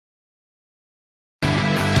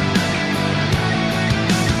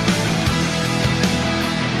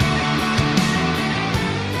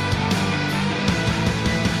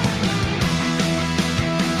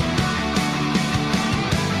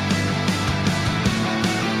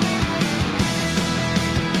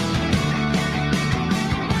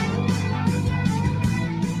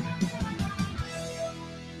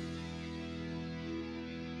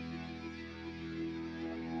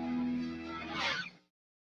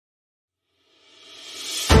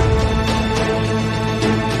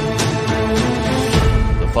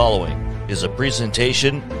following is a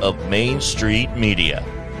presentation of Main Street Media,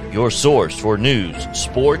 your source for news,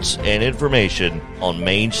 sports, and information on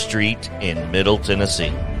Main Street in Middle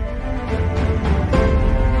Tennessee.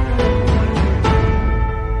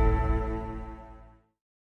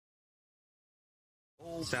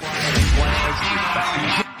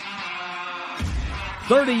 Flags.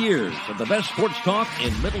 30 years of the best sports talk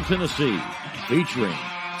in Middle Tennessee, featuring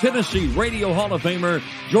Tennessee Radio Hall of Famer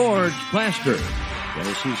George Plaster,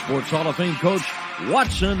 Tennessee Sports Hall of Fame coach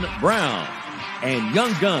Watson Brown, and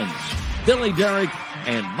Young Guns Billy Derrick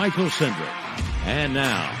and Michael Sindrick. And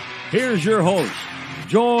now, here's your host,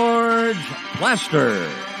 George Plaster.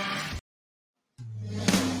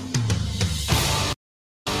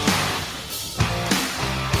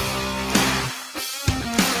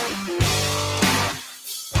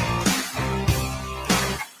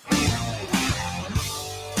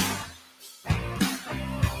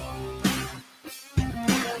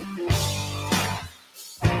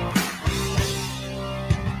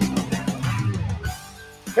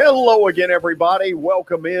 Hello again, everybody.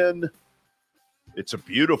 Welcome in. It's a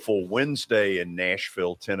beautiful Wednesday in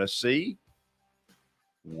Nashville, Tennessee.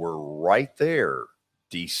 We're right there.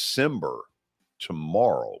 December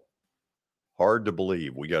tomorrow. Hard to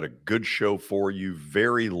believe. We got a good show for you.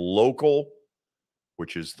 Very local,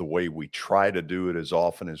 which is the way we try to do it as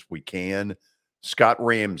often as we can. Scott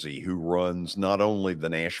Ramsey, who runs not only the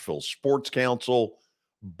Nashville Sports Council,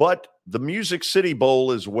 but the Music City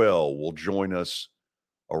Bowl as well, will join us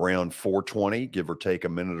around 4:20, give or take a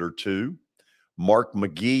minute or two. Mark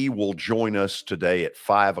McGee will join us today at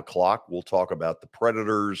 5 o'clock. We'll talk about the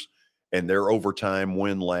Predators and their overtime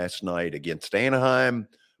win last night against Anaheim.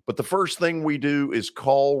 But the first thing we do is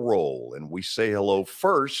call roll, and we say hello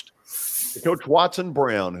first to Coach Watson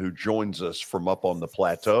Brown, who joins us from up on the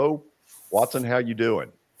plateau. Watson, how you doing?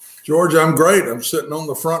 George, I'm great. I'm sitting on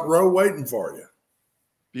the front row waiting for you.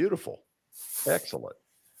 Beautiful. Excellent.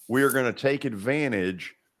 We are going to take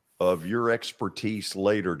advantage of your expertise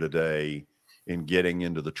later today in getting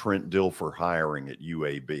into the Trent Dilfer hiring at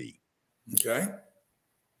UAB. Okay.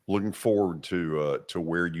 Looking forward to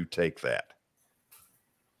where you take that.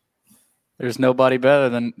 There's nobody better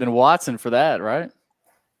than Watson for that, right?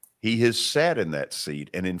 He has sat in that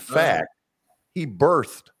seat, and in fact, he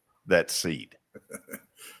birthed that seat.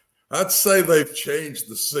 I'd say they've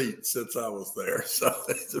changed the seat since I was there. So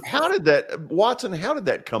how did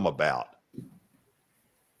that come about?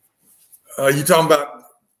 You talking about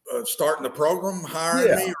starting the program,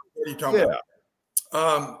 hiring me? Or what are you talking about?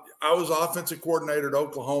 I was offensive coordinator at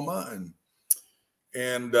Oklahoma,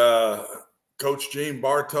 and Coach Gene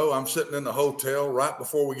Bartow. I'm sitting in the hotel right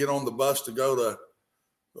before we get on the bus to go to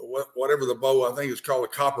whatever the bowl. I think it's called the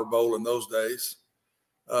Copper Bowl in those days.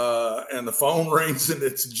 And the phone rings, and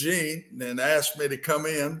it's Gene, and asked me to come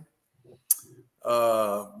in.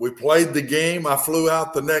 We played the game. I flew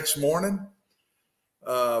out the next morning.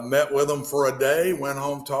 Met with them for a day, went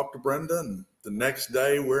home, talked to Brenda, and the next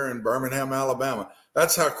day we're in Birmingham, Alabama.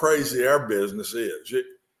 That's how crazy our business is.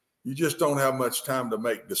 You just don't have much time to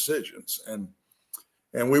make decisions. And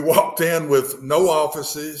we walked in with no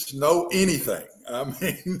offices, no anything. I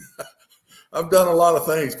mean, I've done a lot of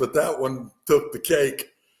things, but that one took the cake.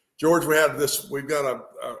 George, we've got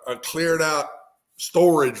a cleared out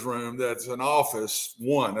storage room that's an office.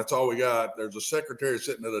 That's all we got. There's a secretary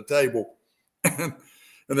sitting at a table.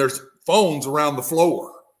 And there's phones around the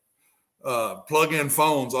floor, plug-in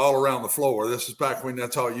phones all around the floor. This is back when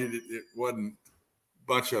that's all it wasn't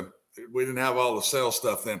we didn't have all the cell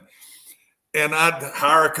stuff then. And I'd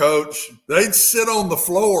hire a coach. They'd sit on the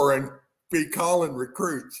floor and be calling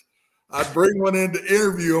recruits. I'd bring one in to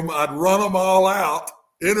interview them. I'd run them all out,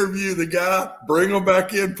 interview the guy, bring them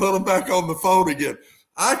back in, put them back on the phone again.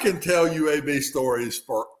 I can tell UAB stories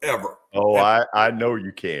forever. Oh, I know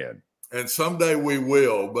you can. And someday we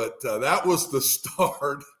will, but that was the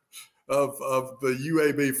start of the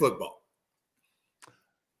UAB football.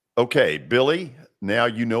 Okay, Billy, now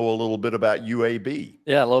you know a little bit about UAB.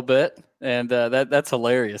 Yeah, a little bit, and that's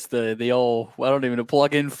hilarious. The old, I don't even know,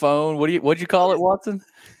 plug-in phone. What'd you call it, Watson?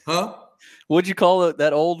 Huh? What'd you call it?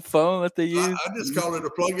 That old phone that they use? I just call it a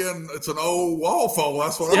plug-in. It's an old wall phone.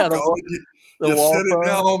 That's what I'm calling it. You wall sit phone. It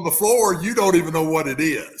down on the floor. You don't even know what it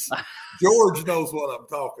is. George knows what I'm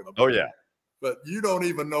talking about. Oh yeah. But you don't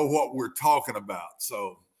even know what we're talking about.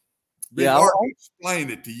 So be hard to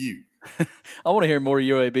explain it to you. I want to hear more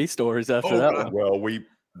UAB stories after that one. Well,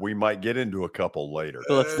 we might get into a couple later.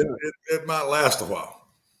 It might last a while.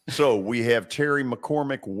 So we have Terry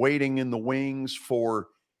McCormick waiting in the wings for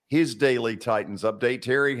his daily Titans update.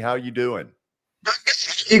 Terry, how you doing?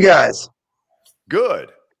 You guys.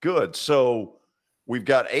 Good. So We've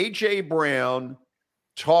got A.J. Brown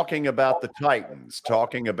talking about the Titans,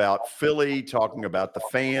 talking about Philly, talking about the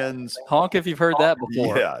fans. Honk if you've heard that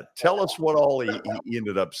before. Yeah. Tell us what all he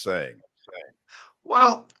ended up saying.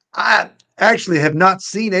 Well, I actually have not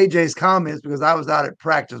seen AJ's comments because I was out at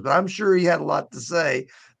practice, but I'm sure he had a lot to say.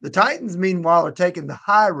 The Titans, meanwhile, are taking the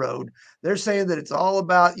high road. They're saying that it's all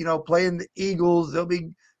about, playing the Eagles. They'll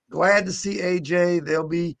be glad to see AJ. They'll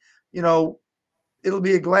be, it'll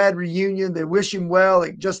be a glad reunion. They wish him well,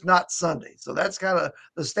 just not Sunday. So that's kind of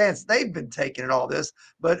the stance they've been taking in all this.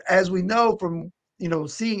 But as we know from,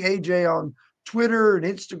 seeing AJ on Twitter and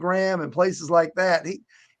Instagram and places like that,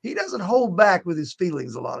 he doesn't hold back with his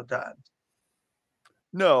feelings a lot of times.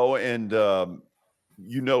 No, and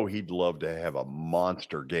he'd love to have a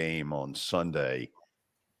monster game on Sunday.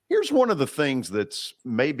 Here's one of the things that's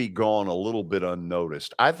maybe gone a little bit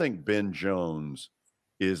unnoticed. I think Ben Jones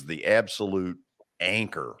is the absolute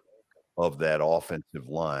anchor of that offensive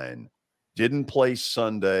line. Didn't play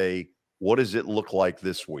Sunday. What does it look like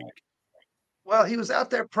this week? Well, he was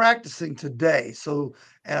out there practicing today,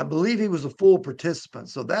 and I believe he was a full participant.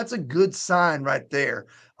 So that's a good sign right there.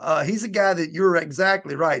 He's a guy that you're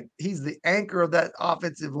exactly right. He's the anchor of that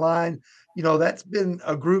offensive line. That's been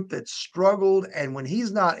a group that struggled, and when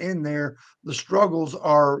he's not in there, the struggles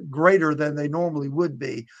are greater than they normally would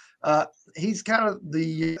be. He's kind of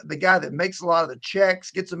the guy that makes a lot of the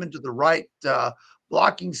checks, gets them into the right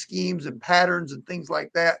blocking schemes and patterns and things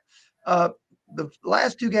like that. The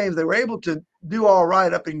last two games, they were able to do all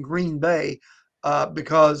right up in Green Bay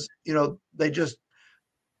because, they just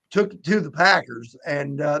took it to the Packers.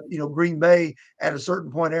 And, Green Bay, at a certain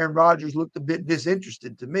point, Aaron Rodgers looked a bit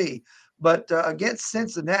disinterested to me. But against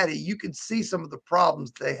Cincinnati, you could see some of the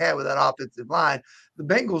problems they had with that offensive line. The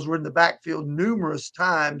Bengals were in the backfield numerous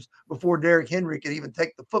times before Derrick Henry could even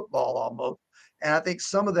take the football almost. And I think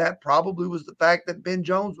some of that probably was the fact that Ben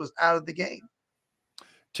Jones was out of the game.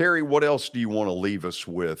 Terry, what else do you want to leave us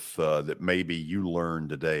with that maybe you learned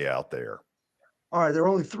today out there? All right, there are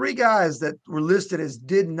only 3 guys that were listed as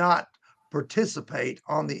did not participate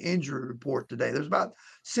on the injury report today. There's about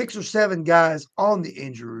 6 or 7 guys on the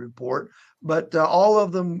injury report, but all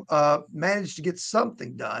of them managed to get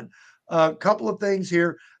something done. A couple of things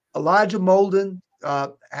here. Elijah Molden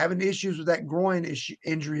having issues with that groin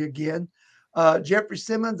injury again. Jeffrey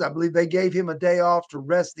Simmons, I believe they gave him a day off to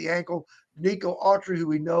rest the ankle. Nico Autry, who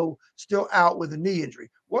we know still out with a knee injury.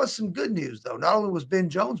 Was some good news, though. Not only was Ben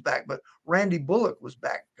Jones back, but Randy Bullock was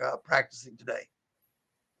back practicing today.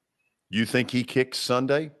 You think he kicks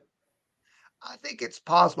Sunday? I think it's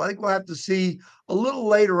possible. I think we'll have to see a little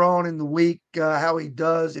later on in the week how he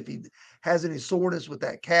does, if he has any soreness with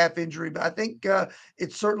that calf injury. But I think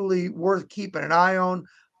it's certainly worth keeping an eye on.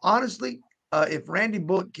 Honestly, if Randy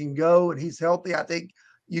Bullock can go and he's healthy, I think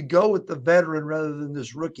you go with the veteran rather than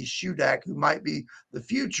this rookie Shudak, who might be the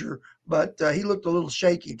future, but he looked a little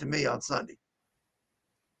shaky to me on Sunday.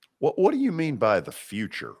 What do you mean by the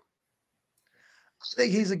future? I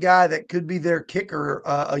think he's a guy that could be their kicker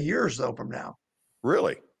a year or so from now.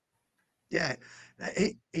 Really? Yeah.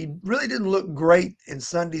 He really didn't look great in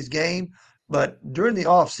Sunday's game, but during the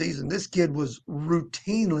offseason, this kid was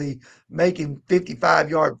routinely making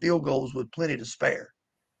 55-yard field goals with plenty to spare.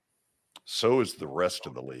 So is the rest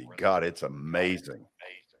of the league. God, it's amazing,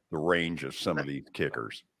 the range of some of these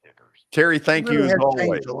kickers. Terry, thank you as always.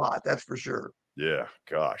 Changed a lot, that's for sure. Yeah,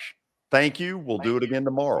 gosh. Thank you. We'll do it again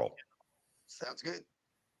tomorrow. Sounds good.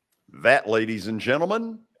 That, ladies and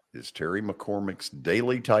gentlemen, is Terry McCormick's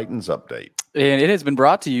Daily Titans Update. And it has been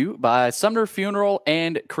brought to you by Sumner Funeral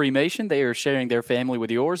and Cremation. They are sharing their family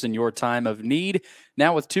with yours in your time of need.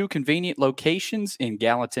 Now with 2 convenient locations in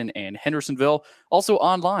Gallatin and Hendersonville. Also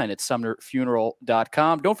online at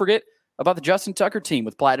sumnerfuneral.com. Don't forget about the Justin Tucker team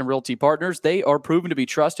with Platinum Realty Partners. They are proven to be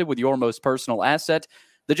trusted with your most personal asset.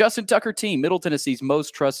 The Justin Tucker team, Middle Tennessee's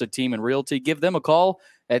most trusted team in realty. Give them a call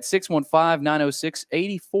at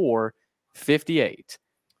 615-906-8458.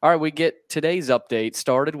 All right, we get today's update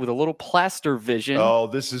started with a little Plaster vision. Oh,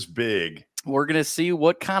 this is big. We're going to see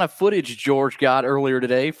what kind of footage George got earlier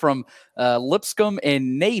today from Lipscomb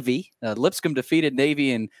and Navy. Lipscomb defeated Navy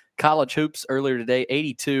in college hoops earlier today,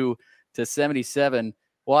 82-77.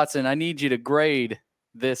 Watson, I need you to grade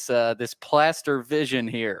this Plaster vision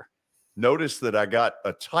here. Notice that I got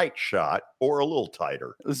a tight shot or a little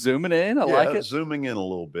tighter. Zooming in, I like it. Zooming in a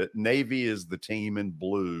little bit. Navy is the team in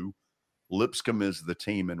blue. Lipscomb is the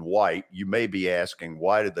team in white. You may be asking,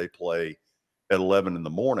 why did they play at 11 in the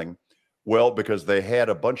morning? Well, because they had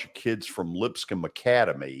a bunch of kids from Lipscomb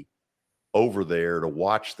Academy over there to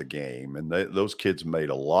watch the game, and those kids made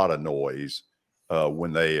a lot of noise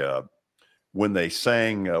when they when they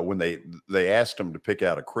sang, when they asked them to pick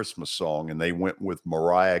out a Christmas song, and they went with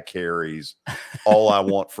Mariah Carey's "All I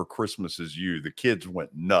Want for Christmas Is You." The kids went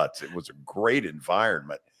nuts. It was a great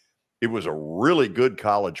environment. It was a really good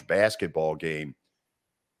college basketball game.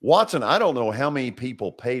 Watson, I don't know how many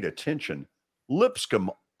people paid attention. Lipscomb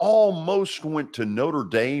almost went to Notre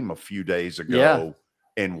Dame a few days ago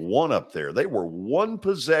and won up there. They were one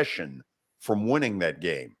possession from winning that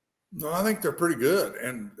game. No, I think they're pretty good,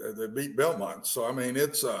 and they beat Belmont. So, I mean,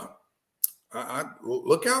 it's I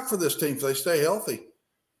look out for this team if they stay healthy.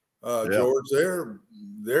 George,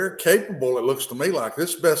 they're capable, it looks to me like.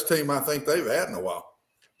 This is the best team I think they've had in a while.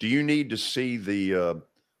 Do you need to see the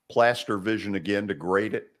Plaster vision again to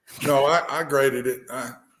grade it? No, I graded it.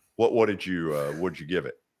 What did you give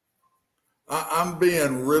it? I'm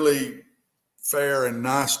being really fair and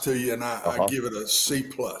nice to you, and I give it a C+.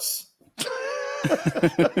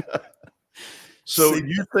 So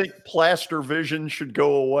you think Plaster vision should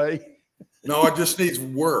go away? No, it just needs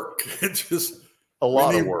work. It just a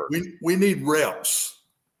lot of work. We need reps.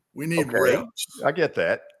 We need reps. I get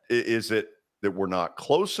that. Is it that we're not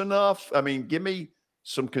close enough? I mean, give me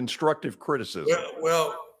some constructive criticism.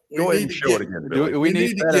 Well, go ahead and show it again, Billy. Do we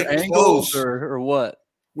need better angles or what?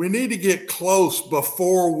 We need to get close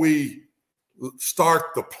before we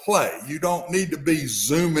start the play. You don't need to be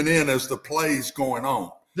zooming in as the play's going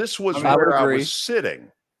on. This was where I was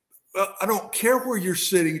sitting. Well, I don't care where you're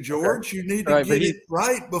sitting, George. Okay. You need to get it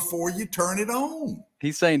right before you turn it on.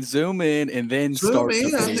 He's saying zoom in and then start.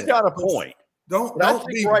 He's got a point. Don't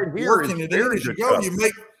be right here working it in as you go.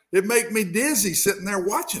 It make me dizzy sitting there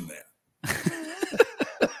watching that.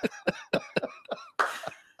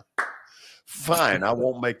 Fine, I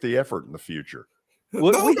won't make the effort in the future.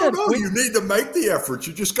 No. You need to make the effort.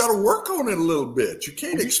 You just got to work on it a little bit. You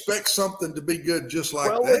can't expect something to be good just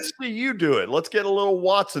like that. Let's see you do it. Let's get a little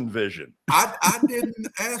Watson vision. I didn't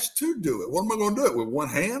ask to do it. What am I going to do it with one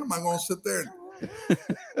hand? Am I going to sit there?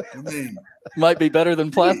 Might be better than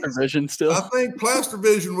Plaster vision still. I think Plaster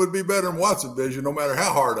vision would be better than Watson vision, no matter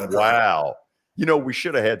how hard I try. Wow. We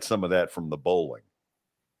should have had some of that from the bowling.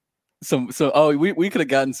 We could have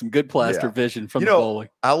gotten some good Plaster vision from the bowling.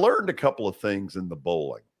 I learned a couple of things in the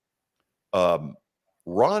bowling. Ron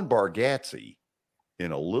Bargatze,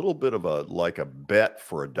 in a little bit of a bet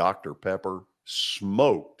for a Dr. Pepper,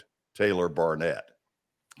 smoked Taylor Barnett.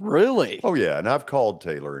 Really? Oh yeah, and I've called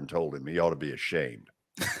Taylor and told him he ought to be ashamed.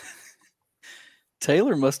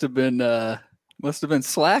 Taylor must have been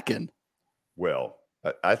slacking. Well,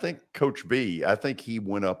 I think Coach B, he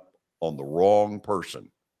went up on the wrong person.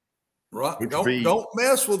 Right. Don't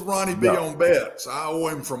mess with Ronnie B on bets. I owe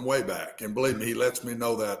him from way back, and believe me, he lets me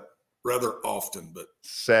know that rather often. But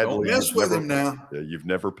sadly, don't mess with him now. You've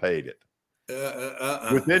never paid it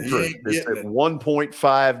with interest. It's at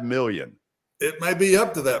 $1.5 million. It may be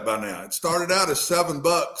up to that by now. It started out as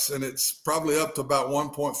 $7, and it's probably up to about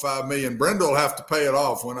 $1.5 million. Brenda will have to pay it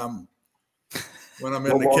off when I'm in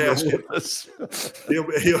the casket.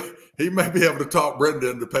 He may be able to talk Brenda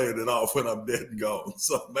into paying it off when I'm dead and gone.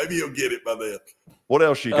 So maybe he'll get it by then. What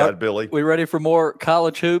else you got, Billy? We ready for more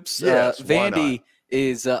college hoops? Yes, Vandy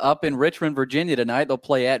is up in Richmond, Virginia tonight. They'll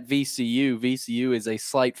play at VCU. VCU is a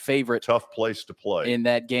slight favorite. Tough place to play. In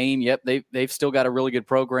that game. Yep, they've still got a really good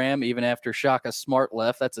program, even after Shaka Smart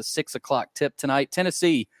left. That's a 6 o'clock tip tonight.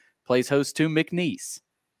 Tennessee plays host to McNeese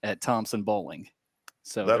at Thompson Bowling.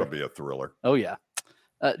 So that'll be a thriller. Oh, yeah.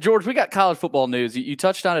 George, we got college football news. You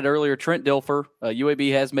touched on it earlier. Trent Dilfer,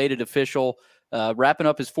 UAB has made it official. Wrapping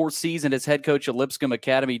up his 4th season as head coach at Lipscomb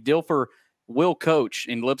Academy. Dilfer will coach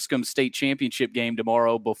in Lipscomb State Championship game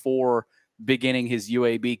tomorrow before beginning his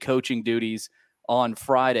UAB coaching duties on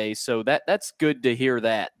Friday. So that's good to hear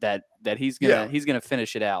that he's gonna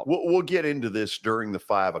finish it out. We'll get into this during the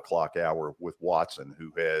 5 o'clock hour with Watson,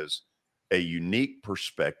 who has a unique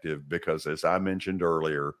perspective because, as I mentioned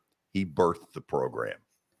earlier, he birthed the program.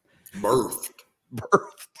 Birthed.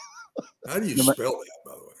 How do you spell that,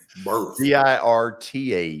 by the way? Birthed.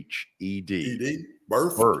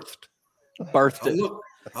 Birthed. Birthed.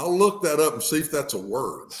 I'll look that up and see if that's a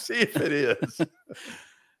word. See if it is.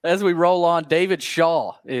 As we roll on, David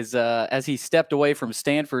Shaw is, as he stepped away from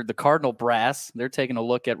Stanford, the Cardinal brass, they're taking a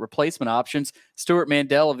look at replacement options. Stuart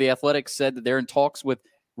Mandel of the Athletics said that they're in talks with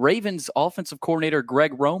Ravens offensive coordinator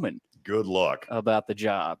Greg Roman. Good luck about the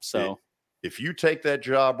job. So if you take that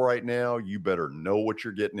job right now, you better know what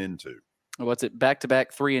you're getting into. What's it?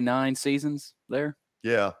 Back-to-back 3-9 seasons there?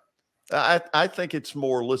 Yeah. I think it's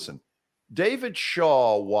more, listen, David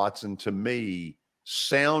Shaw, Watson, to me,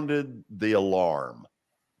 sounded the alarm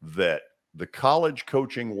that the college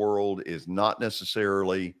coaching world is not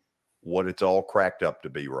necessarily what it's all cracked up to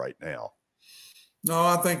be right now. No,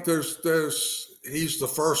 I think he's the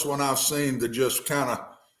first one I've seen to just kind of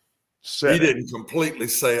he didn't completely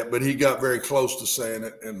say it, but he got very close to saying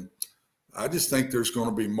it. And I just think there's going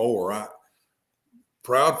to be more.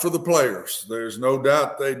 Proud for the players. There's no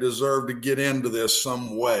doubt they deserve to get into this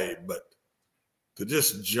some way, but to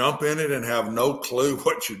just jump in it and have no clue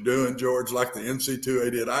what you're doing, George, like the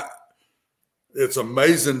NC2A did, it's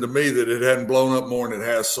amazing to me that it hadn't blown up more than it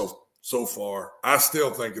has so far. I still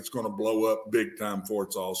think it's going to blow up big time before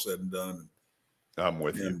it's all said and done. I'm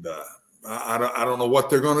with you. And I don't know what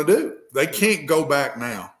they're going to do. They can't go back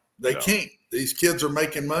now. They can't. These kids are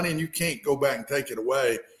making money, and you can't go back and take it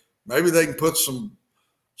away. Maybe they can put some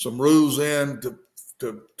rules in to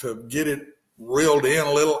get it reeled in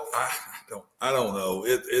a little. I don't know.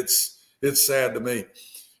 It's sad to me,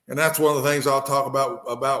 and that's one of the things I'll talk about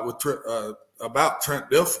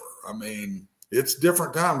Trent Dilfer. I mean, it's a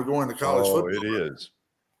different time to go into college football. It is.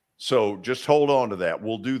 So just hold on to that.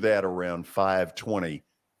 We'll do that around 5:20.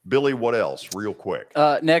 Billy, what else? Real quick.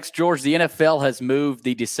 Next, George, the NFL has moved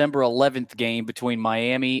the December 11th game between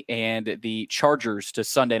Miami and the Chargers to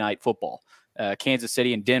Sunday Night Football. Kansas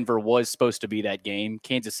City and Denver was supposed to be that game.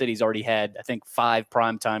 Kansas City's already had, I think, 5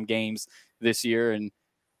 primetime games this year, and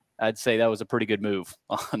I'd say that was a pretty good move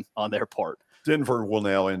on their part. Denver will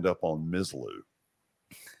now end up on Mizzlou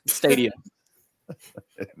Stadium.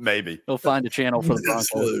 Maybe. They'll find a channel for the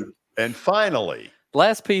Broncos. And finally,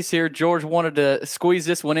 last piece here, George wanted to squeeze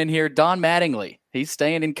this one in here. Don Mattingly, he's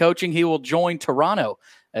staying in coaching. He will join Toronto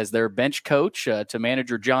as their bench coach to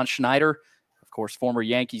manager John Schneider. Of course, former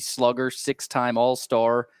Yankees slugger, 6-time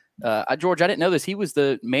All-Star. George, I didn't know this. He was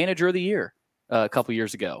the manager of the year a couple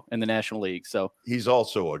years ago in the National League. So he's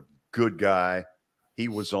also a good guy. He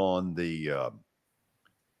was on the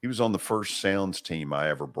First Sounds team I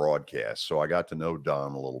ever broadcast, so I got to know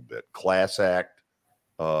Don a little bit. Class act.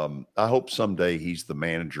 I hope someday he's the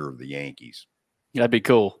manager of the Yankees. That'd be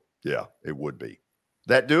cool. Yeah, it would be.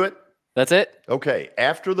 That do it? That's it. Okay,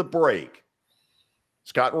 after the break,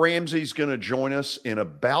 Scott Ramsey's going to join us in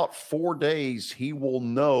about 4 days. He will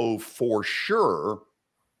know for sure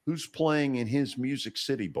who's playing in his Music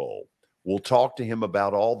City Bowl. We'll talk to him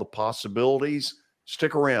about all the possibilities.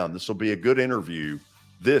 Stick around. This will be a good interview.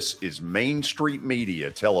 This is Main Street Media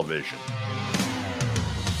Television.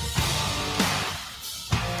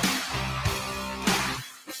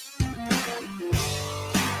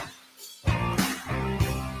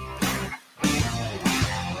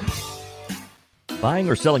 Buying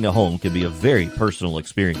or selling a home can be a very personal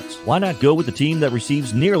experience. Why not go with the team that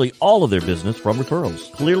receives nearly all of their business from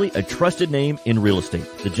referrals? Clearly a trusted name in real estate.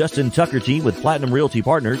 The Justin Tucker team with Platinum Realty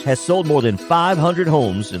Partners has sold more than 500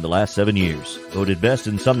 homes in the last 7 years. Voted best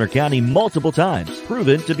in Sumner County multiple times.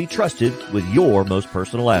 Proven to be trusted with your most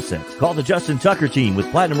personal assets. Call the Justin Tucker team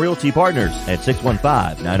with Platinum Realty Partners at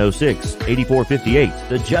 615-906-8458.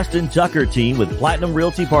 The Justin Tucker team with Platinum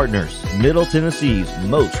Realty Partners, Middle Tennessee's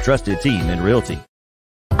most trusted team in realty.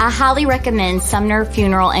 I highly recommend Sumner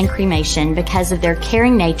Funeral and Cremation because of their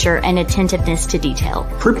caring nature and attentiveness to detail.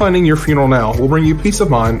 Pre-planning your funeral now will bring you peace of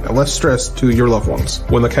mind and less stress to your loved ones.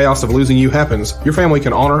 When the chaos of losing you happens, your family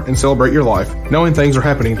can honor and celebrate your life, knowing things are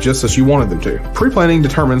happening just as you wanted them to. Pre-planning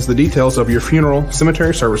determines the details of your funeral,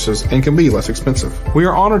 cemetery services, and can be less expensive. We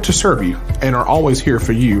are honored to serve you and are always here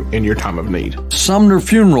for you in your time of need. Sumner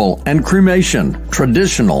Funeral and Cremation.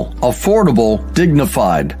 Traditional, affordable,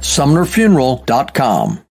 dignified.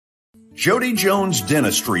 SumnerFuneral.com. Jody Jones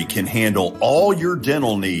Dentistry can handle all your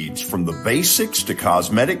dental needs, from the basics to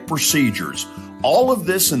cosmetic procedures. All of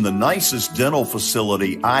this in the nicest dental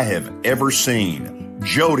facility I have ever seen.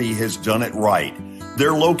 Jody has done it right.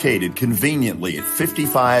 They're located conveniently at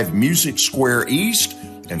 55 Music Square East,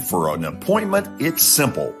 and for an appointment, it's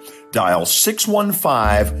simple. Dial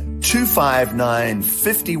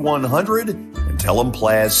 615-259-5100 and tell them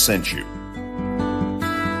Plaz sent you.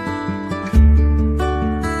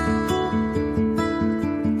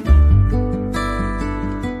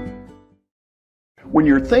 When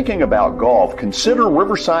you're thinking about golf, consider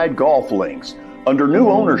Riverside Golf Links. Under new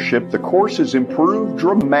ownership, the course has improved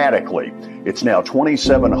dramatically. It's now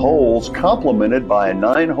 27 holes, complemented by a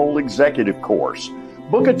 9-hole executive course.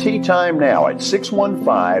 Book a tee time now at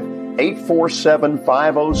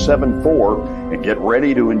 615-847-5074 and get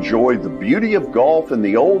ready to enjoy the beauty of golf in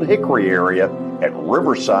the Old Hickory area at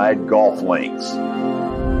Riverside Golf Links.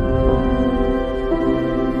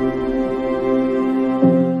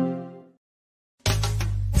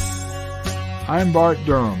 I'm Bart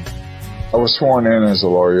Durham. I was sworn in as a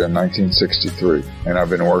lawyer in 1963, and I've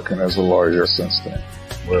been working as a lawyer since then.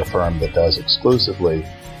 We're a firm that does exclusively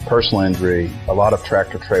personal injury, a lot of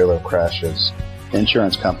tractor-trailer crashes,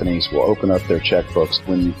 Insurance companies will open up their checkbooks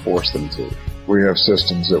when you force them to. We have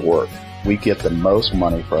systems that work. We get the most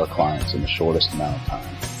money for our clients in the shortest amount of time.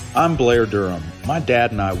 I'm Blair Durham. My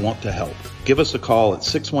dad and I want to help. Give us a call at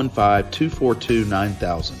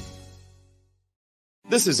 615-242-9000.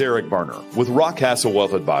 This is Eric Berner with Rockcastle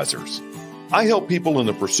Wealth Advisors. I help people in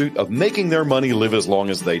the pursuit of making their money live as long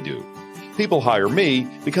as they do. People hire me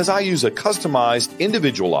because I use a customized,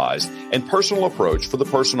 individualized, and personal approach for the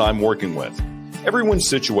person I'm working with. Everyone's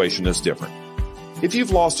situation is different. If you've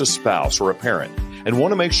lost a spouse or a parent and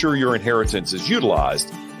want to make sure your inheritance is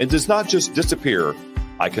utilized and does not just disappear,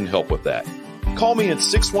 I can help with that. Call me at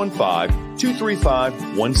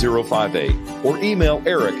 615-235-1058 or email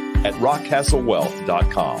Eric at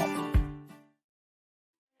rockcastlewealth.com.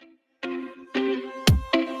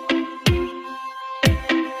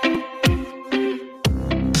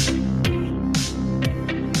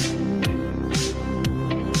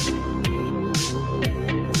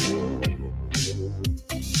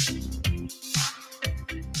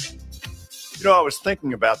 You know, I was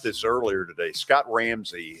thinking about this earlier today. Scott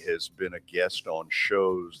Ramsey has been a guest on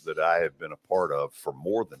shows that I have been a part of for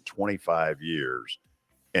more than 25 years.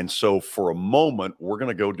 And so for a moment, we're going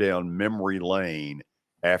to go down memory lane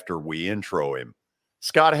after we intro him.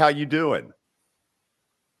 Scott, how you doing?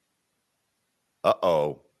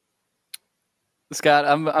 Uh-oh. Scott,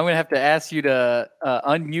 I'm going to have to ask you to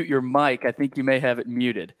unmute your mic. I think you may have it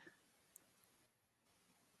muted.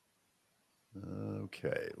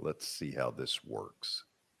 Okay, let's see how this works.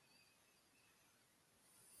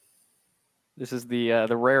 This is the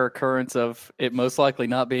rare occurrence of it most likely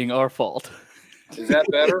not being our fault. Is that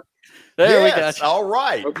better? There Yes, we got you. all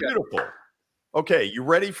right. Okay. Beautiful. Okay, you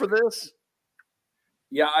ready for this?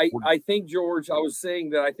 Yeah, I think, George, I was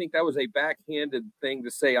saying that I think that was a backhanded thing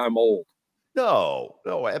to say I'm old. No,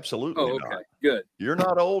 absolutely Oh, okay, not. good. You're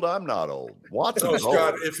not old. I'm not old. So, Watson's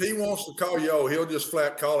Scott, old. if he wants to call you old, he'll just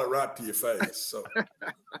flat call it right to your face. So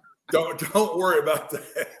don't worry about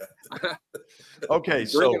that. Okay, Bring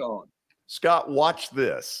so it on. Scott, watch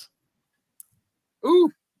this.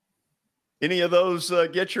 Ooh, Any of those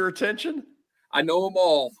get your attention? I know them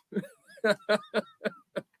all. I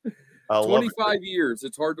love 25 it. yeers.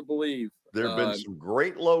 It's hard to believe. There have been some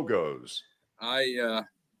great logos. I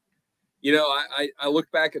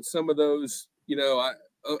look back at some of those,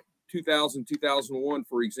 2000, 2001,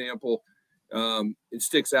 for example, it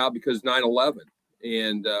sticks out because 9/11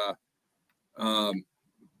 and, and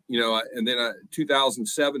then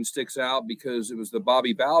 2007 sticks out because it was the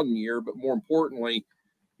Bobby Bowden year, but more importantly,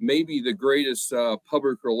 maybe the greatest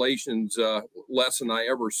public relations lesson I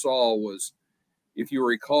ever saw was, if you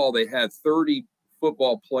recall, they had 30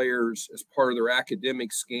 football players as part of their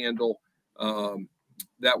academic scandal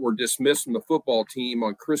that were dismissed from the football team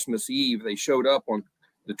on Christmas Eve. They showed up on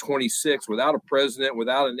the 26th without a president,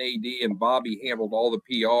 without an AD, and Bobby handled all the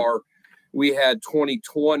PR. We had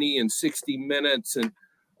 2020 and 60 Minutes, and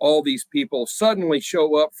all these people suddenly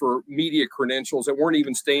show up for media credentials that weren't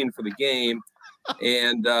even staying for the game.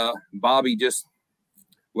 And Bobby just,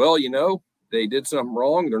 they did something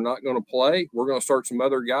wrong. They're not going to play. We're going to start some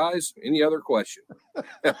other guys. Any other question?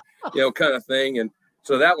 Kind of thing. And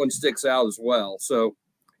so that one sticks out as well. So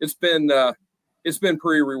it's been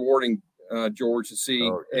pretty rewarding, George, to see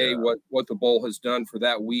what the Bowl has done for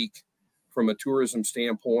that week from a tourism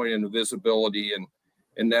standpoint and a visibility,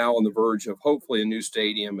 and now on the verge of hopefully a new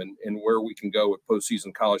stadium and where we can go with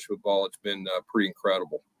postseason college football. It's been pretty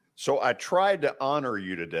incredible. So I tried to honor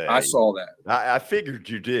you today. I saw that. I figured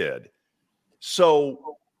you did.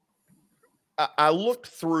 So I looked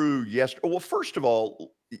through yesterday. Well, first of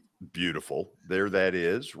all, beautiful. There that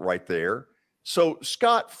is right there. So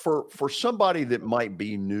Scott, for somebody that might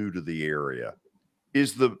be new to the area,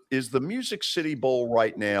 is the Music City Bowl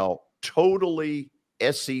right now totally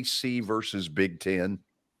SEC versus Big Ten?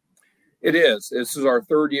 It is. This is our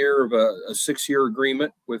third year of a 6-year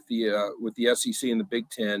agreement with the SEC and the Big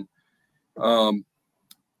Ten. To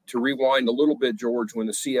rewind a little bit, George, when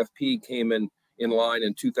the CFP came in line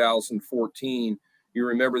in 2014, you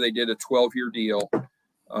remember they did a 12-year deal.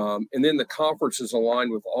 And then the conferences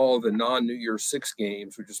aligned with all of the non-New Year's Six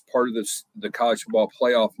games, which is part of the college football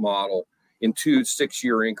playoff model, in 2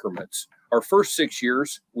 6-year increments. Our first 6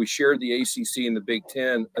 years, we shared the ACC and the Big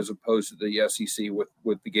Ten as opposed to the SEC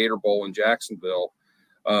with the Gator Bowl in Jacksonville.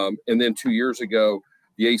 And then 2 years ago,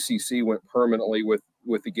 the ACC went permanently with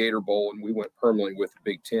the Gator Bowl, and we went permanently with the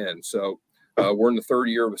Big Ten. So we're in the third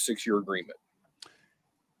year of a 6-year agreement.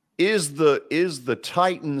 Is the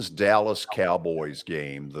Titans Dallas Cowboys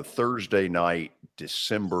game the Thursday night,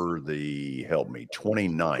 December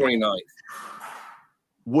 29th? 29th.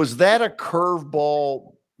 Was that a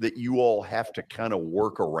curveball that you all have to kind of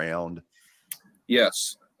work around?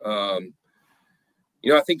 Yes. I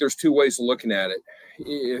think there's two ways of looking at it.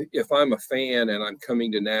 If I'm a fan and I'm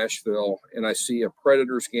coming to Nashville and I see a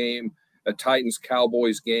Predators game, a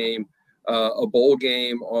Titans-Cowboys game, a bowl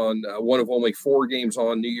game on one of only 4 games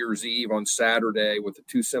on New Year's Eve on Saturday with the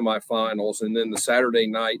 2 semifinals, and then the Saturday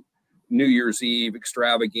night New Year's Eve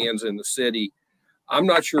extravaganza in the city, I'm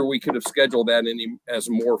not sure we could have scheduled that as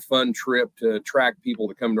a more fun trip to attract people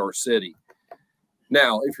to come to our city.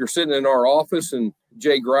 Now, if you're sitting in our office and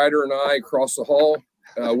Jay Greider and I across the hall,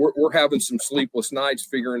 we're having some sleepless nights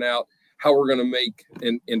figuring out how we're going to make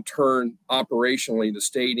and turn operationally the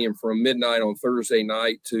stadium from midnight on Thursday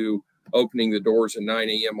night to opening the doors at 9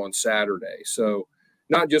 a.m. on Saturday. So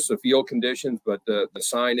not just the field conditions, but the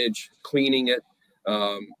signage, cleaning it,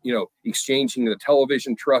 exchanging the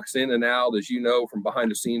television trucks in and out, as you know, from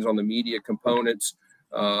behind the scenes on the media components,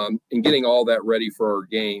 and getting all that ready for our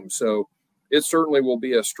game. So it certainly will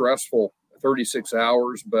be a stressful 36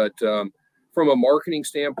 hours, but from a marketing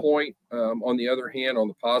standpoint, on the other hand, on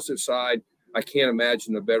the positive side, I can't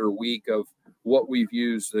imagine a better week of what we've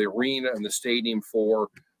used the arena and the stadium for,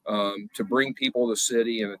 to bring people to the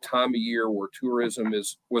city in a time of year where tourism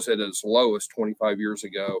was at its lowest 25 years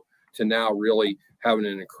ago to now really having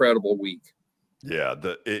an incredible week. Yeah,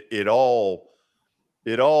 the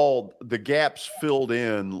gaps filled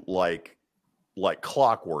in like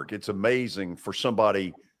clockwork. It's amazing for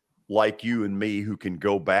somebody like you and me who can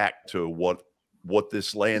go back to what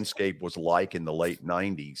this landscape was like in the late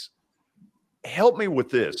 90s. Help me with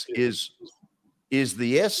this. Is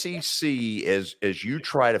the SEC, as you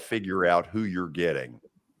try to figure out who you're getting,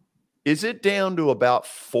 is it down to about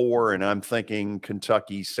 4? And I'm thinking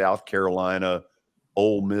Kentucky, South Carolina,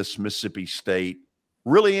 Ole Miss, Mississippi State.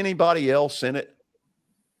 Really anybody else in it?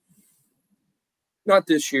 Not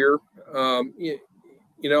this year. I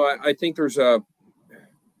think there's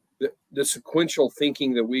the sequential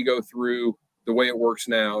thinking that we go through the way it works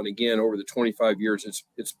now. And again, over the 25 years,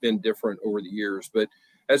 it's been different over the years. But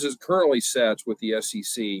as it currently sets with the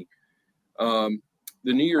SEC,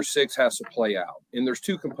 the New Year's Six has to play out. And there's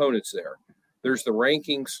 2 components there. There's the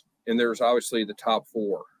rankings, and there's obviously the top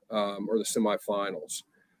 4 or the semifinals.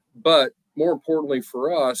 But more importantly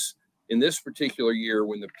for us, in this particular year,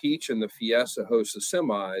 when the Peach and the Fiesta host the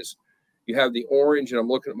semis, you have the Orange, and I'm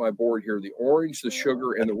looking at my board here, the Orange, the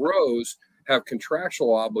Sugar, and the Rose have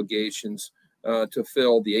contractual obligations to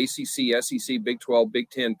fill the ACC, SEC, Big 12, Big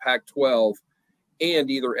 10, Pac-12,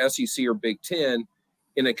 and either SEC or Big 10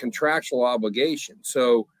 in a contractual obligation.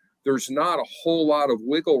 So there's not a whole lot of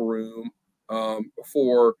wiggle room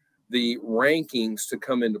for the rankings to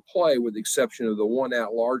come into play, with the exception of the 1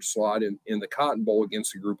 at-large slot in the Cotton Bowl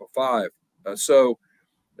against a group of 5. So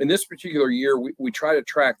in this particular year, we try to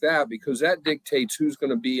track that because that dictates who's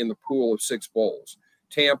going to be in the pool of 6 bowls: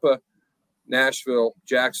 Tampa, Nashville,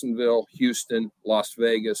 Jacksonville, Houston, Las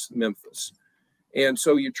Vegas, Memphis. And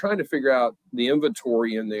so you're trying to figure out the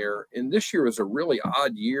inventory in there. And this year was a really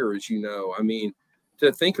odd year, as you know. I mean,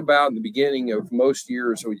 to think about in the beginning of most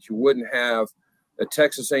years, which you wouldn't have a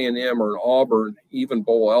Texas A&M or an Auburn even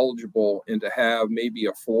bowl eligible, and to have maybe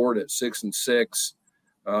a Florida at 6-6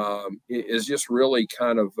 is just really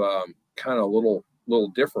kind of a little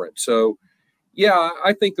different. So, yeah,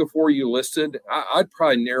 I think the 4 you listed, I'd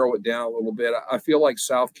probably narrow it down a little bit. I feel like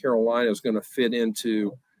South Carolina is going to fit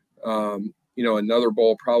into, another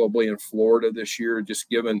bowl probably in Florida this year, just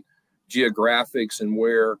given geographics and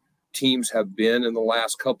where teams have been in the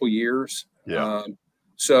last couple years. Yeah.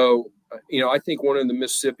 I think one of the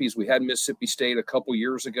Mississippis, we had Mississippi State a couple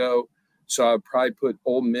years ago. So I'd probably put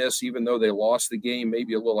Ole Miss, even though they lost the game,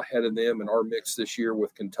 maybe a little ahead of them in our mix this year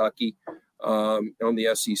with Kentucky on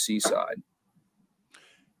the SEC side.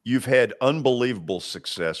 You've had unbelievable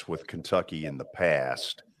success with Kentucky in the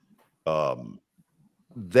past.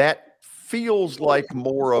 That feels like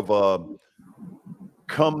more of a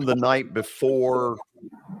come the night before,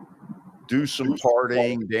 do some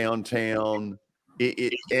partying downtown.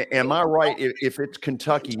 Am I right? If it's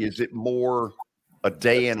Kentucky, is it more a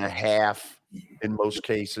day and a half in most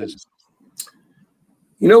cases?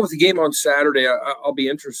 With the game on Saturday, I'll be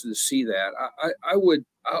interested to see that. I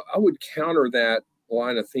would counter that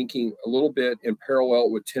line of thinking a little bit in parallel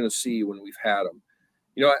with Tennessee when we've had them.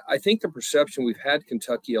 I think the perception we've had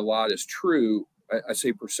Kentucky a lot is true. I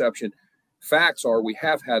say perception. Facts are we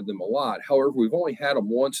have had them a lot. However, we've only had them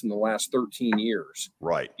once in the last 13 years.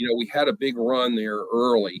 Right. We had a big run there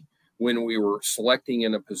early when we were selecting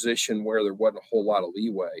in a position where there wasn't a whole lot of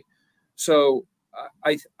leeway. So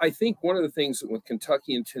I think one of the things that with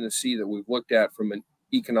Kentucky and Tennessee that we've looked at from an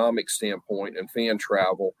economic standpoint and fan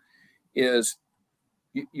travel is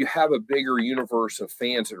you have a bigger universe of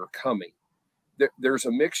fans that are coming. There's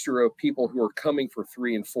a mixture of people who are coming for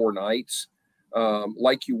 3 and 4 nights,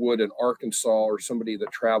 like you would in Arkansas or somebody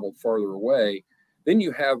that traveled farther away. Then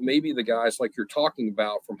you have maybe the guys like you're talking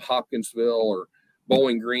about from Hopkinsville or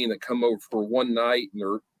Bowling Green that come over for one night and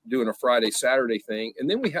they're doing a Friday, Saturday thing. And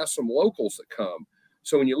then we have some locals that come.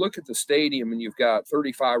 So when you look at the stadium and you've got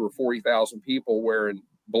 35 or 40,000 people wearing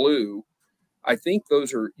blue, I think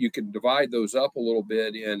you can divide those up a little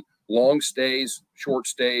bit in long stays, short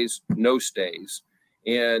stays, no stays.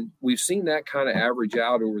 And we've seen that kind of average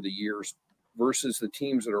out over the years versus the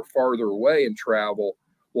teams that are farther away and travel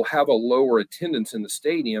will have a lower attendance in the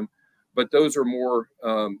stadium, but those are more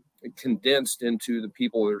condensed into the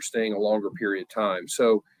people that are staying a longer period of time.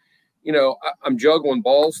 So, I'm juggling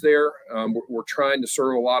balls there. We're trying to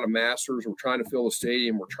serve a lot of masters. We're trying to fill the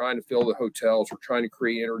stadium. We're trying to fill the hotels. We're trying to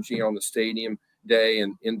create energy on the stadium day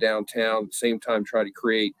and in downtown. At the same time, try to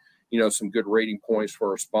create, some good rating points for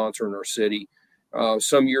our sponsor in our city.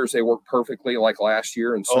 Some years they work perfectly, like last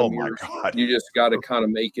year, and some years you just got to kind of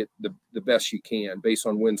make it the best you can based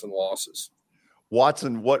on wins and losses.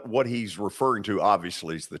 Watson, what he's referring to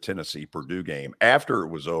obviously is the Tennessee-Purdue game. After it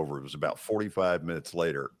was over, it was about 45 minutes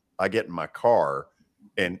later, I get in my car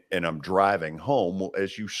and I'm driving home. Well,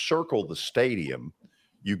 as you circle the stadium,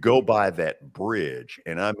 you go by that bridge,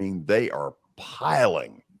 and I mean, they are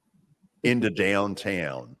piling into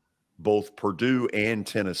downtown, both Purdue and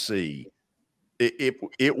Tennessee.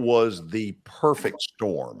 It was the perfect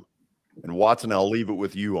storm. And Watson, I'll leave it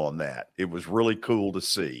with you on that. It was really cool to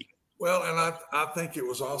see. Well, and I think it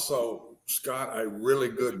was also, Scott, a really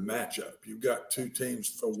good matchup. You've got two teams,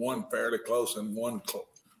 for one fairly close and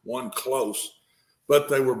one close, but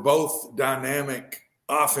they were both dynamic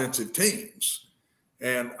offensive teams.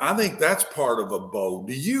 And I think that's part of a bowl.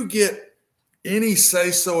 Do you get any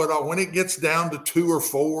say-so at all when it gets down to 2 or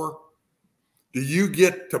 4? Do you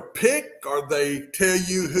get to pick, or they tell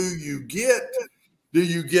you who you get? Do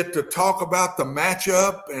you get to talk about the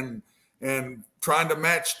matchup and trying to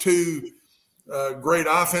match two great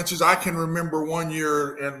offenses? I can remember one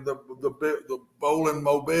year in the bowl in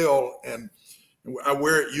Mobile, and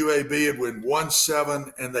we're at UAB, it went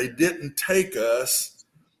 1-7, and they didn't take us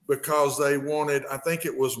because they wanted, I think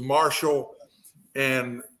it was Marshall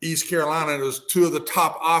and East Carolina. It was two of the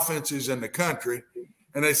top offenses in the country.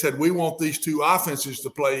 And they said, we want these two offenses to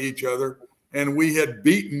play each other. And we had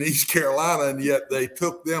beaten East Carolina, and yet they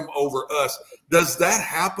took them over us. Does that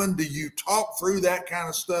happen? Do you talk through that kind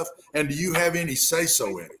of stuff? And do you have any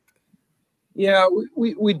say-so in it? Yeah,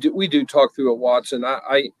 we do talk through it, Watson.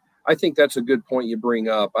 I think that's a good point you bring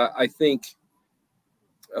up. I think,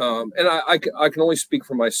 and I can only speak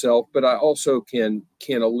for myself, but I also can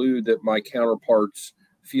allude that my counterparts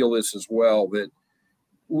feel this as well, that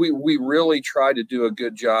we really try to do a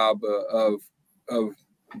good job of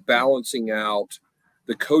balancing out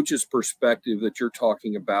the coach's perspective that you're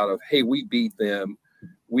talking about of, hey, we beat them,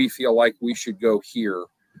 we feel like we should go here,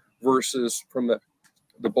 versus from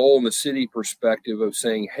the bowl and the city perspective of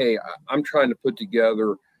saying, hey, I'm trying to put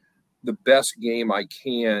together the best game I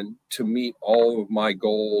can to meet all of my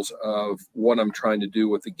goals of what I'm trying to do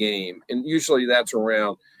with the game. And usually that's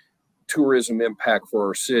around tourism impact for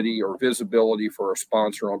our city or visibility for our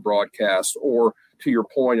sponsor on broadcast, or to your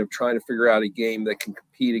point of trying to figure out a game that can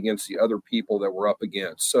compete against the other people that we're up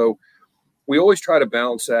against. So we always try to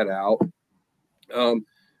balance that out.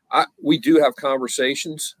 We do have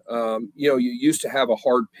conversations. You used to have a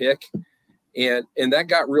hard pick, and that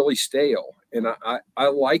got really stale. And I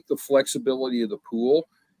like the flexibility of the pool.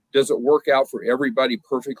 Does it work out for everybody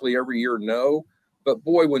perfectly every year? No. But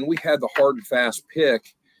boy, when we had the hard and fast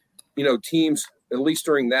pick, teams, at least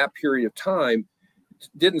during that period of time,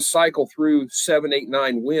 didn't cycle through 7, 8,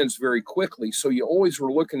 9 wins very quickly. So you always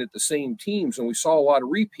were looking at the same teams, and we saw a lot of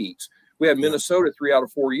repeats. We had Minnesota 3 out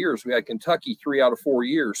of 4 years. We had Kentucky 3 out of 4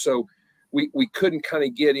 years. So we couldn't kind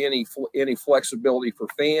of get any flexibility for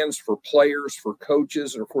fans, for players, for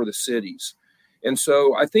coaches, or for the cities. And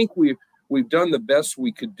so I think we've done the best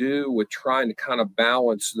we could do with trying to kind of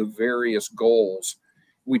balance the various goals.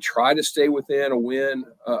 We try to stay within a win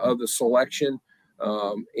of the selection,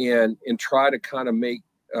 and try to kind of make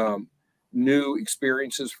new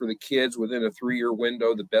experiences for the kids within a 3-year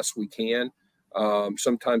window the best we can.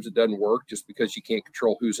 Sometimes it doesn't work just because you can't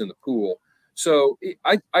control who's in the pool. So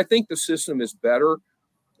I think the system is better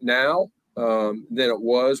now than it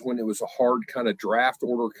was when it was a hard kind of draft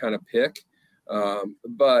order kind of pick.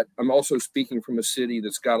 But I'm also speaking from a city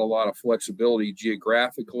that's got a lot of flexibility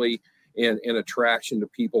geographically and attraction to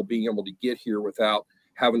people being able to get here without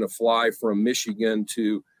having to fly from Michigan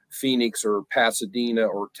to Phoenix or Pasadena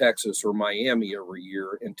or Texas or Miami every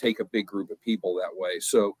year and take a big group of people that way.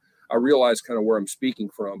 So I realize kind of where I'm speaking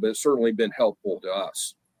from, but it's certainly been helpful to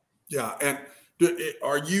us. Yeah. And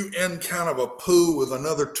are you in kind of a pool with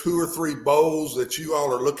another 2 or 3 bowls that you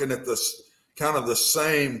all are looking at this kind of the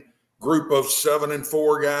same group of 7 and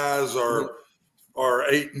 4 guys or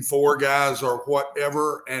 8 and 4 guys or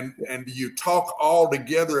whatever? And do you talk all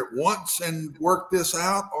together at once and work this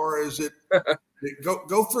out, or is it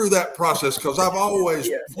go through that process? Because I've always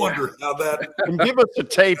wondered how that. And give us a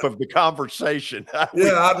tape of the conversation.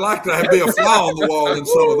 Yeah, I'd like to be a fly on the wall in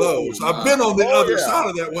some of those. I've been on the other side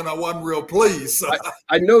of that when I wasn't real pleased. So.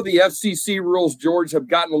 I know the FCC rules, George, have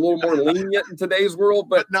gotten a little more lenient in today's world,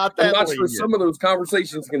 but not that I'm not lenient. sure some of those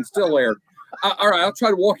conversations can still air. All right, I'll try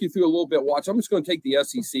to walk you through a little bit. Watch, I'm just going to take the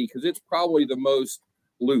SEC because it's probably the most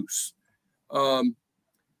loose.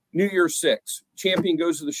 New Year's 6, champion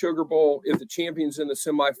goes to the Sugar Bowl. If the champion's in the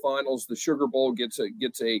semifinals, the Sugar Bowl gets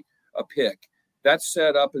a pick. That's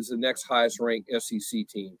set up as the next highest ranked SEC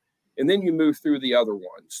team. And then you move through the other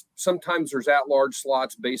ones. Sometimes there's at-large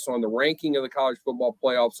slots based on the ranking of the college football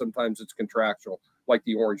playoff. Sometimes it's contractual, like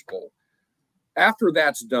the Orange Bowl. After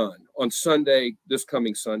that's done on Sunday, this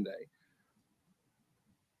coming Sunday,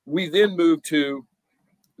 we then move to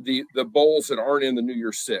the bowls that aren't in the New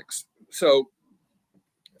Year's 6. So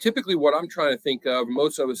typically what I'm trying to think of,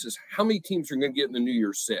 most of us, is how many teams are going to get in the New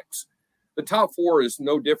Year's 6. The top 4 is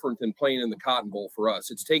no different than playing in the Cotton Bowl for us.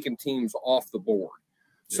 It's taking teams off the board.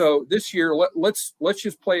 So this year, let's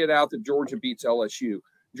just play it out that Georgia beats LSU.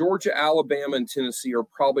 Georgia, Alabama, and Tennessee are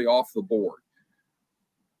probably off the board.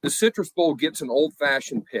 The Citrus Bowl gets an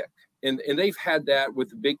old-fashioned pick. And they've had that with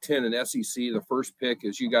the Big Ten and SEC. The first pick,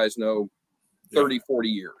 as you guys know, 30, 40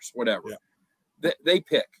 years, whatever. Yeah. They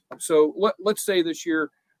pick. So let's say this year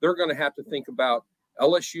they're going to have to think about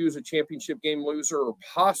LSU as a championship game loser, or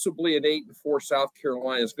possibly an 8 and 4 South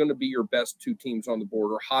Carolina is going to be your best 2 teams on the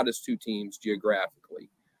board, or hottest 2 teams geographically.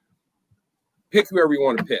 Pick whoever you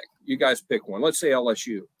want to pick. You guys pick one. Let's say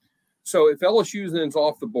LSU. So if LSU then's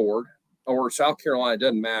off the board, or South Carolina, it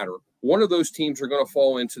doesn't matter. One of those teams are going to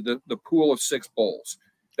fall into the pool of 6 bowls.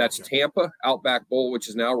 That's Tampa, Outback Bowl, which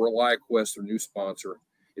is now ReliaQuest, their new sponsor.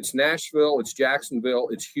 It's Nashville, it's Jacksonville,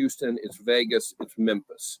 it's Houston, it's Vegas, it's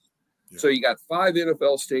Memphis. Yeah. So you got 5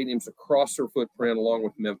 NFL stadiums across their footprint along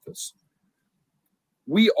with Memphis.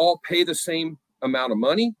 We all pay the same amount of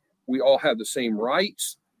money. We all have the same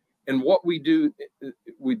rights. And what we do,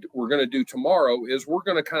 we're going to do tomorrow is we're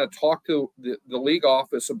going to kind of talk to the league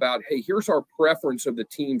office about, hey, here's our preference of the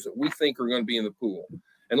teams that we think are going to be in the pool.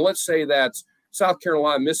 And let's say that's South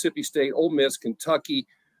Carolina, Mississippi State, Ole Miss, Kentucky,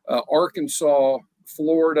 Arkansas,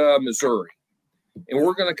 Florida, Missouri. And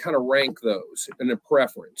we're going to kind of rank those in a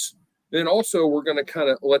preference. Then also we're going to kind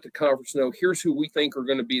of let the conference know, here's who we think are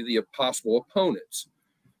going to be the possible opponents.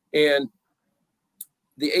 And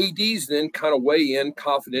the ADs then kind of weigh in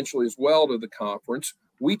confidentially as well to the conference.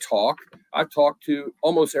 We talk. I've talked to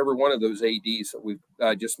almost every one of those ADs that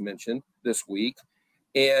I just mentioned this week.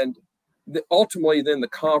 And ultimately then the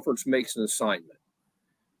conference makes an assignment.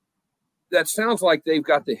 That sounds like they've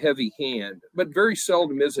got the heavy hand, but very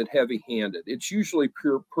seldom is it heavy-handed. It's usually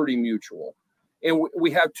pretty mutual. And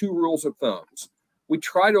we have 2 rules of thumbs. We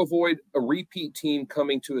try to avoid a repeat team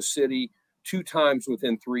coming to a city 2 times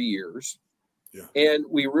within 3 years. Yeah. And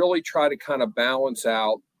we really try to kind of balance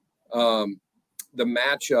out the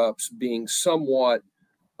matchups being somewhat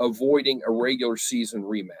avoiding a regular season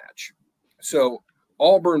rematch. So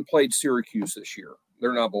Auburn played Syracuse this year.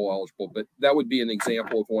 They're not bowl eligible, but that would be an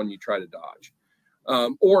example of one you try to dodge.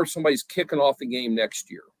 Or if somebody's kicking off the game next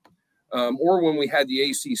year. Or when we had the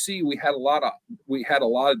ACC, we had a lot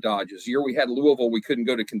of dodges. The year we had Louisville, we couldn't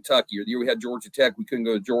go to Kentucky. Or the year we had Georgia Tech, we couldn't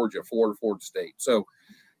go to Georgia, Florida State. So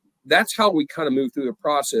that's how we kind of move through the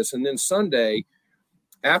process. And then Sunday,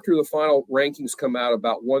 after the final rankings come out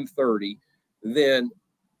about 1:30, then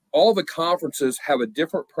all the conferences have a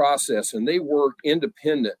different process and they work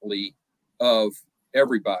independently of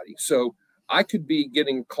everybody. So I could be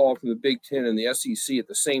getting a call from the Big Ten and the SEC at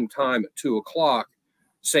the same time at 2:00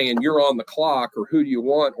 saying you're on the clock, or who do you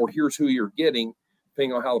want, or here's who you're getting,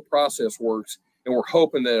 depending on how the process works. And we're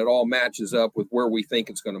hoping that it all matches up with where we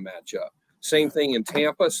think it's going to match up. Same thing in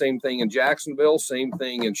Tampa, same thing in Jacksonville, same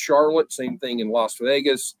thing in Charlotte, same thing in Las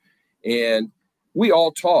Vegas. And we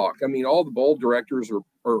all talk. I mean, all the bowl directors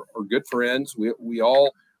are good friends. We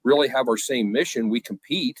all really have our same mission. We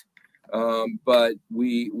compete, but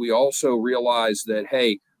we also realize that,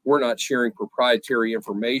 hey, we're not sharing proprietary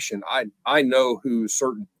information. I know who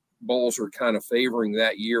certain bowls are kind of favoring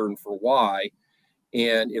that year and for why.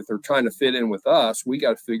 And if they're trying to fit in with us, we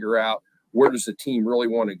got to figure out where does the team really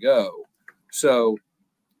want to go? So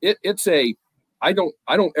I don't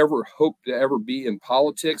ever hope to ever be in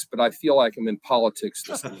politics, but I feel like I'm in politics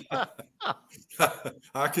this week.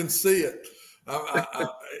 I can see it.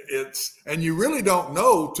 And you really don't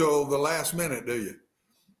know till the last minute, do you?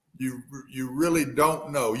 You really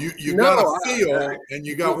don't know. You got a feel and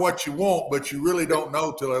you got what you want, but you really don't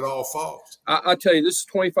know till it all falls. I'll tell you, this is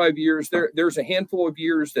 25 years. There's a handful of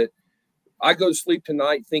years that I go to sleep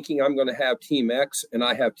tonight thinking I'm going to have Team X, and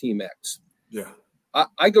I have Team X. Yeah.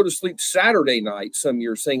 I go to sleep Saturday night some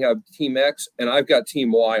years saying I have Team X, and I've got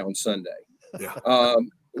Team Y on Sunday. Yeah.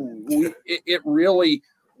 It really,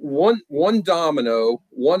 one domino,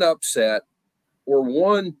 one upset, or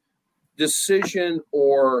one decision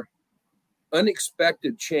or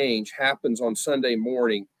unexpected change happens on Sunday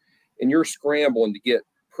morning, and you're scrambling to get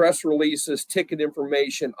press releases, ticket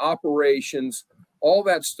information, operations, all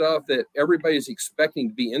that stuff that everybody's expecting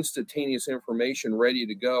to be instantaneous information ready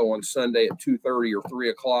to go on Sunday at 2:30 or 3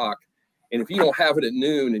 o'clock. And if you don't have it at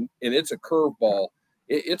noon and it's a curveball,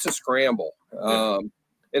 it's a scramble.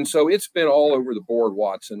 And so it's been all over the board,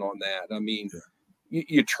 Watson, on that. I mean,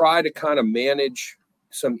 you try to kind of manage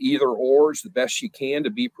some either ors the best you can to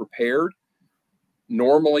be prepared.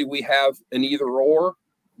 Normally we have an either or,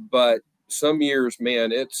 but some years,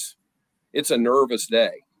 man, it's a nervous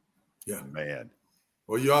day. Yeah, man.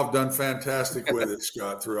 Well, you all have done fantastic with it,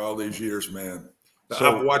 Scott, through all these years, man.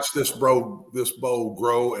 So, I've watched this bowl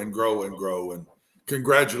grow and grow and grow, and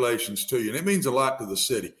congratulations to you. And it means a lot to the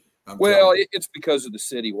city. It's because of the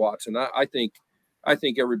city, Watson. I think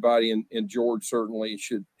everybody and George certainly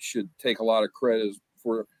should take a lot of credit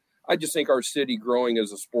for. I just think our city growing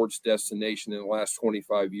as a sports destination in the last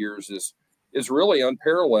 25 years is really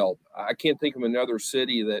unparalleled. I can't think of another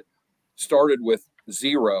city that started with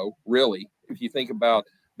zero, really. If you think about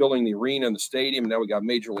building the arena and the stadium, now we got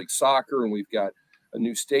Major League Soccer, and we've got a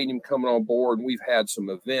new stadium coming on board, and we've had some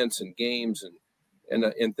events and games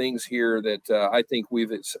and things here that I think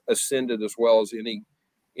we've ascended as well as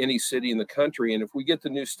any city in the country. And if we get the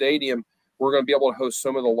new stadium, we're going to be able to host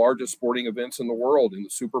some of the largest sporting events in the world, in the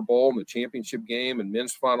Super Bowl and the championship game and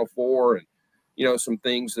men's Final Four, and some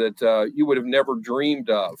things that you would have never dreamed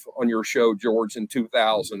of on your show, George, in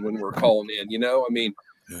 2000 when we were calling in. I mean,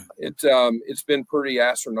 it's been pretty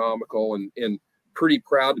astronomical and pretty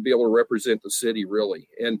proud to be able to represent the city, really.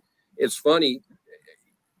 And it's funny,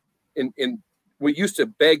 and we used to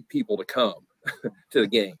beg people to come to the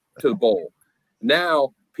game, to the bowl.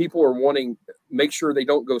 Now people are wanting to make sure they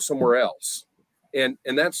don't go somewhere else, and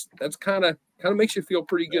that's kind of makes you feel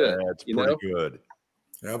pretty good. That's pretty good.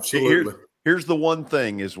 Absolutely. Here's the one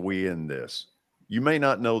thing as we end this. You may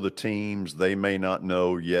not know the teams. They may not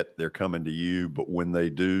know yet they're coming to you, but when they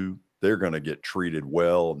do, they're going to get treated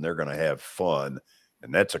well and they're going to have fun.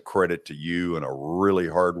 And that's a credit to you and a really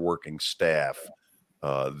hardworking staff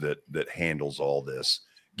that handles all this.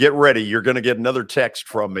 Get ready. You're going to get another text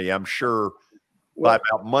from me, I'm sure, by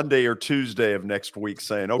about Monday or Tuesday of next week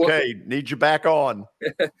saying, okay, need you back on.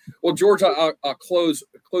 Well, George, I'll close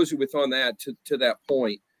you with on that to that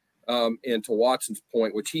point. And to Watson's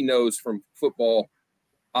point, which he knows from football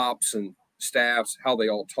ops and staffs, how they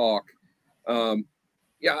all talk.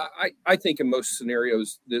 I think in most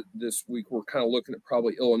scenarios this week, we're kind of looking at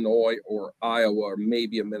probably Illinois or Iowa or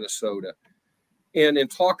maybe a Minnesota. And in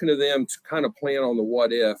talking to them to kind of plan on the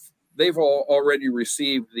what if, they've already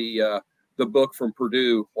received the book from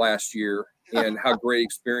Purdue last year and how great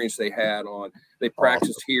experience they had on. They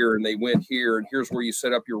practiced here and they went here, and here's where you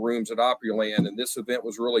set up your rooms at Opryland, and this event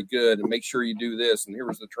was really good, and make sure you do this, and here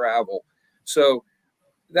was the travel. So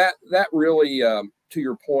that really, to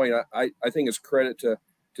your point, I think it's credit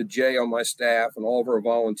to Jay on my staff and all of our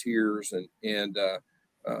volunteers and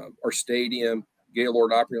our stadium,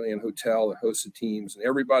 Gaylord Opryland Hotel that hosts the teams, and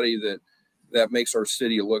everybody that makes our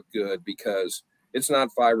city look good, because it's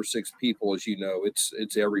not 5 or 6 people, as you know,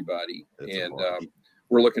 it's everybody. And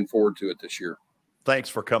we're looking forward to it this year. Thanks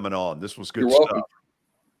for coming on. This was good You're stuff. welcome.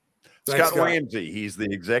 Scott Ramsey, he's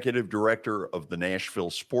the executive director of the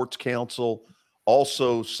Nashville Sports Council.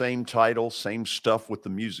 Also, same title, same stuff with the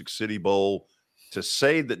Music City Bowl. To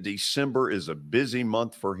say that December is a busy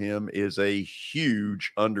month for him is a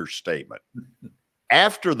huge understatement.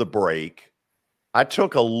 After the break, I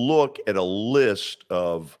took a look at a list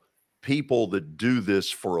of people that do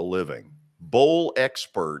this for a living. Bowl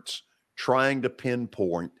experts trying to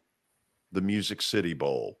pinpoint the Music City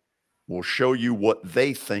Bowl. We'll show you what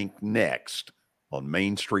they think next on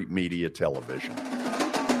Main Street Media Television.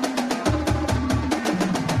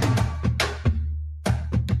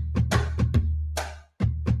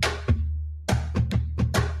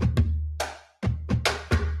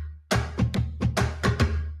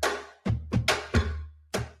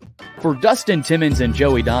 For Dustin Timmons and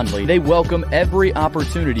Joey Donnelly, they welcome every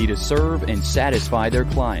opportunity to serve and satisfy their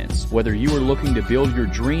clients. Whether you are looking to build your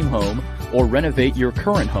dream home or renovate your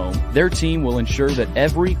current home, their team will ensure that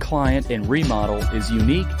every client and remodel is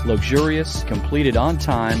unique, luxurious, completed on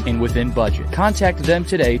time, and within budget. Contact them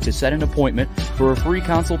today to set an appointment for a free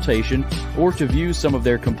consultation or to view some of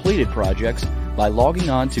their completed projects by logging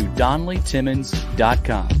on to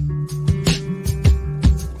DonnellyTimmons.com.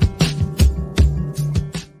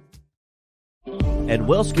 At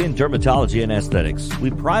WellSkin Dermatology and Aesthetics,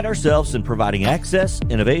 we pride ourselves in providing access,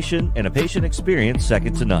 innovation, and a patient experience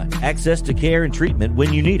second to none. Access to care and treatment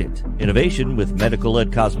when you need it. Innovation with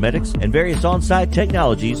medical-led cosmetics and various on-site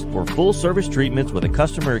technologies for full-service treatments with a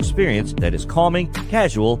customer experience that is calming,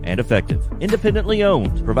 casual, and effective. Independently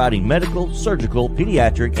owned, providing medical, surgical,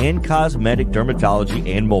 pediatric, and cosmetic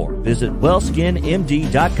dermatology and more. Visit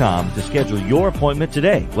WellSkinMD.com to schedule your appointment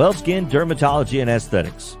today. WellSkin Dermatology and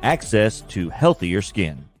Aesthetics. Access to healthier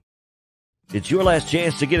skin. It's your last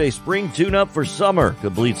chance to get a spring tune-up for summer.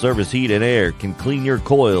 Complete Service Heat and Air can clean your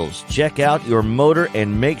coils, check out your motor,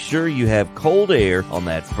 and make sure you have cold air on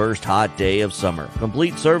that first hot day of summer.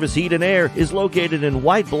 Complete Service Heat and Air is located in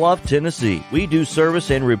White Bluff, Tennessee. We do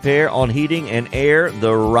service and repair on heating and air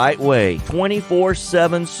the right way.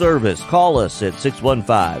 24/7 service. Call us at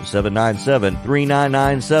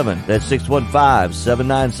 615-797-3997. That's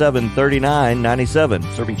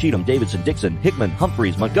 615-797-3997. Serving Cheatham, Davidson, Dixon, Hickman,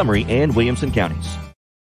 Humphreys, Montgomery, and Williamson counties.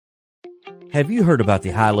 Have you heard about the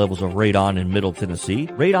high levels of radon in Middle Tennessee?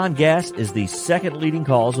 Radon gas is the second leading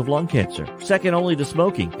cause of lung cancer, second only to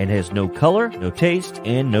smoking, and has no color, no taste,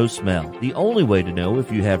 and no smell. The only way to know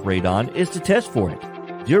if you have radon is to test for it.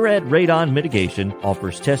 Duret Radon Mitigation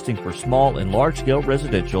offers testing for small and large-scale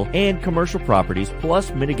residential and commercial properties,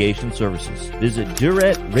 plus mitigation services. Visit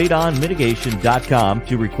DuretRadonMitigation.com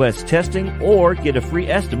to request testing or get a free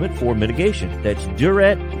estimate for mitigation. That's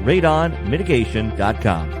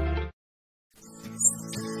DuretRadonMitigation.com.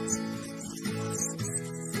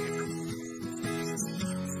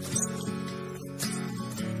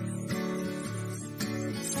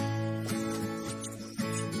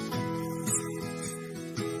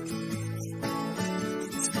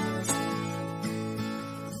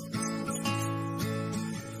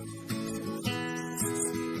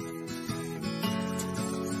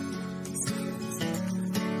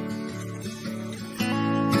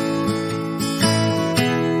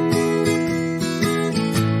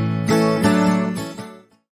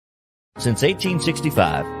 Since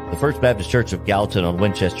 1865, the First Baptist Church of Gallatin on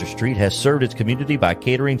Winchester Street has served its community by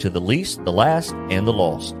catering to the least, the last, and the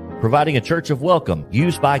lost, providing a church of welcome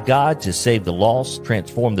used by God to save the lost,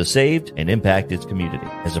 transform the saved, and impact its community.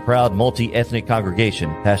 As a proud multi-ethnic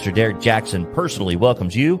congregation, Pastor Derek Jackson personally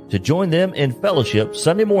welcomes you to join them in fellowship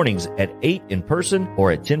Sunday mornings at 8 in person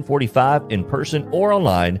or at 10:45 in person or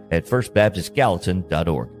online at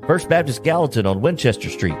firstbaptistgallatin.org. First Baptist Gallatin on Winchester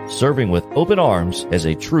Street, serving with open arms as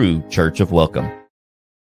a true church of welcome.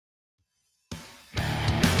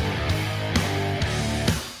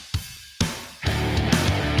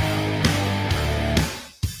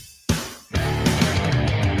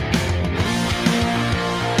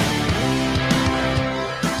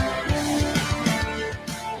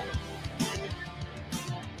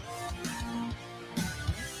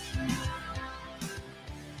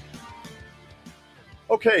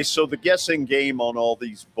 Okay, so the guessing game on all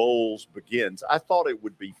these bowls begins. I thought it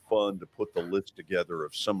would be fun to put the list together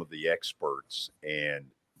of some of the experts and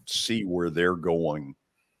see where they're going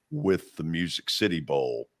with the Music City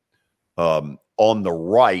Bowl. On the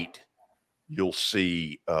right, you'll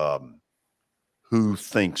see who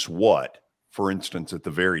thinks what. For instance, at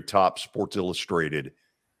the very top, Sports Illustrated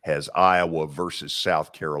has Iowa versus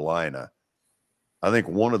South Carolina. I think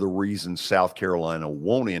one of the reasons South Carolina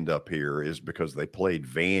won't end up here is because they played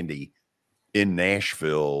Vandy in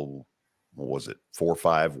Nashville, what was it, 4 or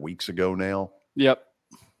 5 weeks ago now? Yep.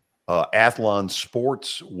 Athlon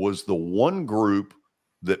Sports was the one group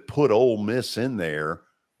that put Ole Miss in there.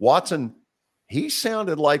 Watson, he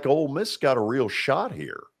sounded like Ole Miss got a real shot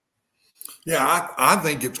here. Yeah, I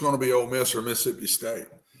think it's going to be Ole Miss or Mississippi State,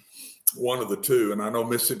 one of the two. And I know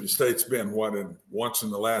Mississippi State's been, once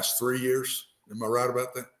in the last 3 years? Am I right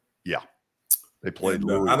about that? Yeah. They played.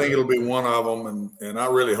 I think it'll be one of them, and I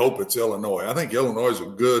really hope it's Illinois. I think Illinois is a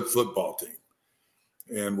good football team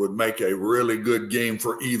and would make a really good game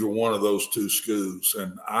for either one of those two schools.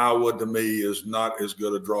 And Iowa, to me, is not as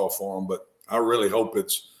good a draw for them, but I really hope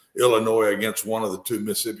it's Illinois against one of the two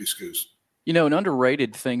Mississippi schools. You know, an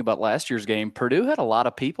underrated thing about last year's game, Purdue had a lot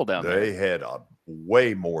of people down there. They had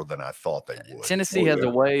way more than I thought they would. Tennessee has a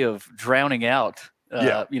way of drowning out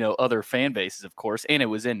other fan bases, of course, and it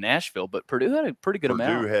was in Nashville, but Purdue had a pretty good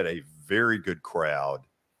amount. Purdue had a very good crowd.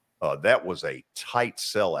 That was a tight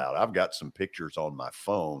sellout. I've got some pictures on my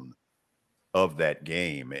phone of that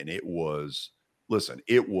game, and it was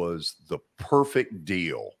the perfect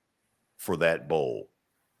deal for that bowl.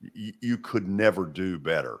 You could never do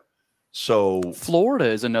better. So Florida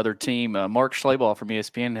is another team. Mark Schlabach from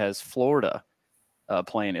ESPN has Florida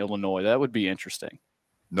playing Illinois. That would be interesting.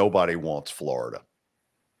 Nobody wants Florida.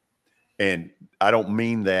 And I don't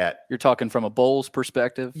mean that. You're talking from a bowl's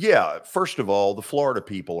perspective? Yeah. First of all, the Florida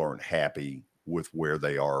people aren't happy with where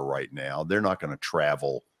they are right now. They're not going to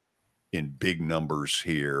travel in big numbers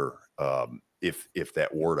here if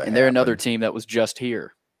that were to happen. And they're another team that was just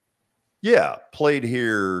here. Yeah. Played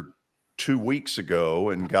here 2 weeks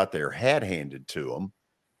ago and got their hat handed to them,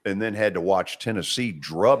 and then had to watch Tennessee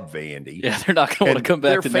drub Vandy. Yeah, they're not going to want to come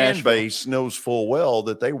back to Nashville. Their fan Nashville. base knows full well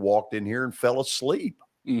that they walked in here and fell asleep.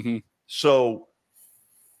 Mm-hmm. So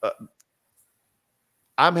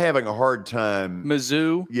I'm having a hard time.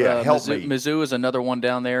 Mizzou. Yeah, help me. Mizzou is another one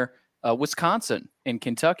down there. Wisconsin and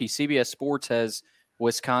Kentucky. CBS Sports has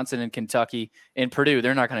Wisconsin and Kentucky. And Purdue,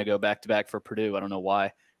 they're not going to go back-to-back for Purdue. I don't know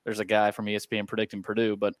why. There's a guy from ESPN predicting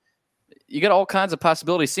Purdue, but you got all kinds of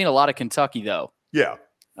possibilities. Seen a lot of Kentucky, though. Yeah.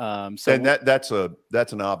 So and that's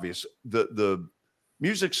an obvious. The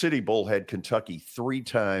Music City Bowl had Kentucky 3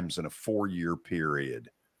 times in a 4-year period.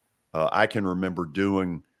 I can remember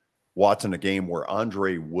watching a game where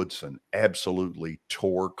Andre Woodson absolutely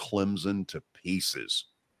tore Clemson to pieces.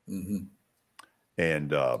 Mm-hmm.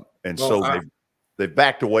 So they've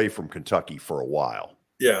backed away from Kentucky for a while.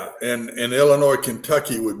 Yeah, and Illinois,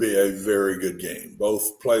 Kentucky would be a very good game.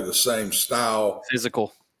 Both play the same style.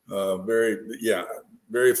 Physical. Very,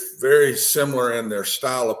 very similar in their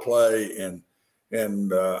style of play.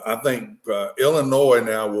 And I think Illinois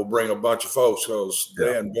now will bring a bunch of folks because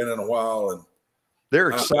they hadn't been in a while. And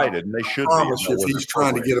they're excited, and they should be. If he's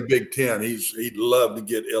trying to get a Big Ten, he'd love to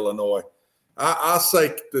get Illinois. I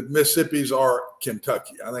say the Mississippis are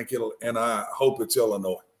Kentucky. I think and I hope it's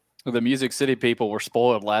Illinois. The Music City people were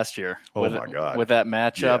spoiled last year. Oh, my God. With that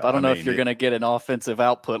matchup. Yeah, I don't know if you're going to get an offensive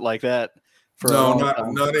output like that.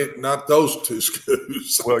 Not those two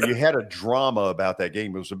schools. Well, you had a drama about that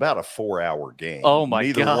game. It was about a 4-hour game. Oh,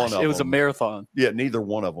 my gosh. It was a marathon. Yeah, neither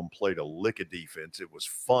one of them played a lick of defense. It was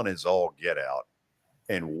fun as all get out.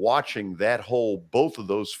 And watching both of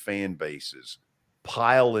those fan bases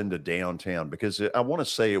pile into downtown, because I want to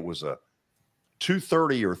say it was a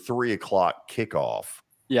 2:30 or 3 o'clock kickoff.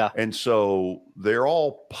 Yeah. And so they're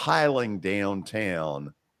all piling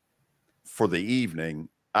downtown for the evening.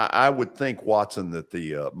 I would think, Watson, that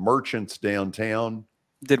the merchants downtown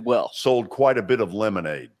did well. Sold quite a bit of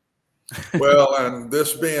lemonade. Well, and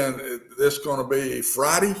this going to be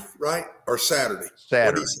Friday, right? Or Saturday?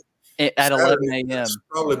 Saturday. At 11 a.m. It's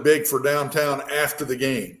probably big for downtown after the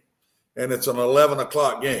game. And it's an 11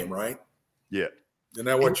 o'clock game, right? Yeah. Isn't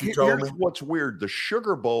that what you told me? What's weird, the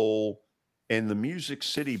Sugar Bowl and the Music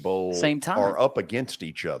City Bowl Same time. are up against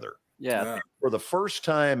each other. Yeah. For the first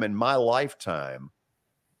time in my lifetime,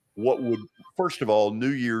 first of all, New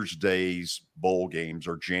Year's Day's bowl games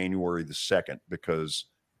are January the 2nd because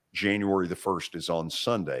January the 1st is on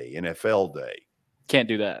Sunday, NFL Day. Can't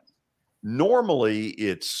do that. Normally,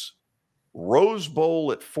 it's Rose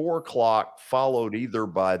Bowl at 4 o'clock, followed either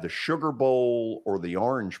by the Sugar Bowl or the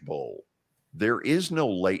Orange Bowl. There is no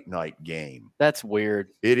late night game. That's weird.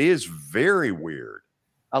 It is very weird.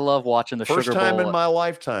 I love watching the First Sugar Bowl. time in my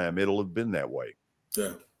lifetime, it'll have been that way.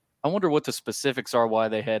 Yeah. I wonder what the specifics are, why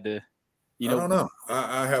they had to, I don't know.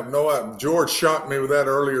 I have no idea. George shocked me with that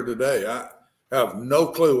earlier today. I have no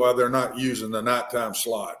clue why they're not using the nighttime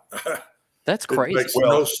slot. That's crazy. It makes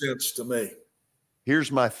no sense to me.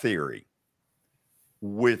 Here's my theory.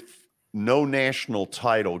 With no national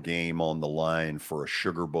title game on the line for a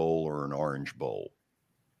Sugar Bowl or an Orange Bowl,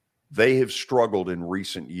 they have struggled in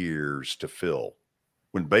recent years to fill.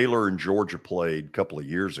 When Baylor and Georgia played a couple of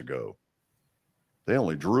years ago, they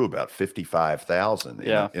only drew about 55,000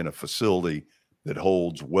 in a facility that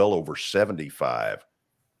holds well over 75.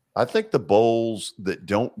 I think the bowls that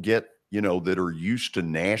don't get, that are used to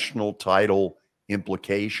national title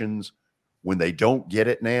implications, when they don't get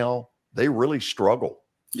it now, they really struggle.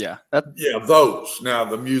 Yeah. Those. Now,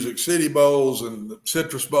 the Music City Bowls and the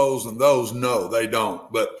Citrus Bowls and those, no, they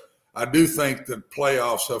don't. But I do think that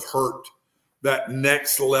playoffs have hurt that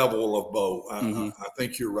next level of bowl. I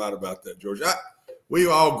think you're right about that, George. We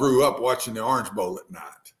all grew up watching the Orange Bowl at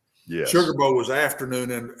night. Yes. Sugar Bowl was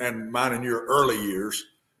afternoon and mine in your early years.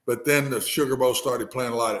 But then the Sugar Bowl started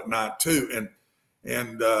playing a lot at night too.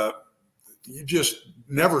 And you just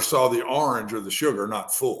never saw the orange or the sugar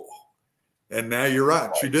not full. And now you're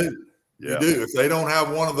right. You do. Yeah. You do. If they don't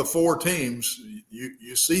have one of the 4 teams,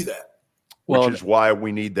 you see that. Which is why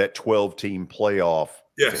we need that 12-team playoff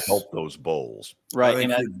to help those bowls. Right. I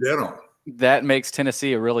think you're dead on. That makes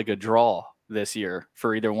Tennessee a really good draw this year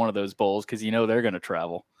for either one of those bowls because they're going to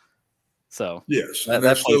travel. So yes, and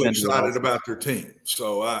they're still excited about their team.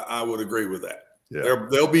 So I would agree with that. Yeah.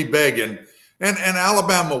 They'll be begging, and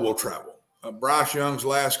Alabama will travel. Bryce Young's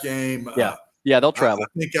last game. They'll travel.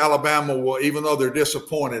 I think Alabama will, even though they're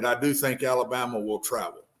disappointed, I do think Alabama will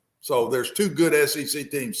travel. So there's 2 good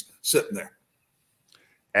SEC teams sitting there.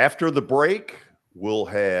 After the break, we'll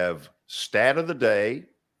have stat of the day,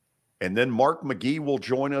 and then Mark McGee will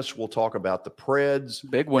join us. We'll talk about the Preds.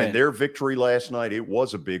 Big win. And their victory last night. It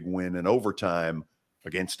was a big win in overtime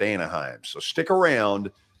against Anaheim. So stick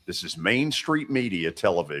around. This is Main Street Media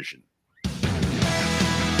Television.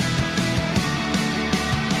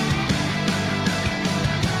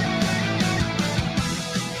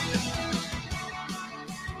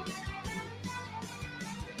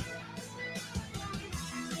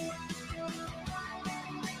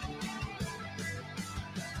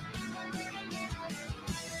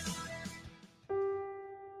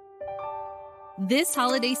 This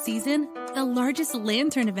holiday season, the largest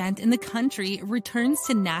lantern event in the country returns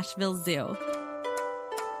to Nashville Zoo.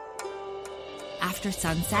 After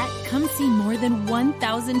sunset, come see more than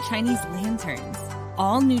 1,000 Chinese lanterns.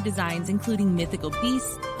 All new designs including mythical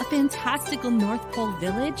beasts, a fantastical North Pole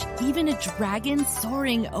village, even a dragon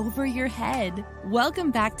soaring over your head.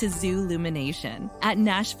 Welcome back to Zoo Illumination at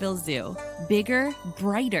Nashville Zoo. Bigger,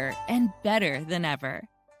 brighter, and better than ever.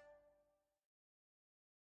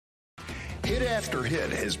 Hit After Hit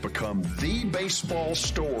has become the baseball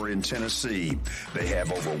store in Tennessee. They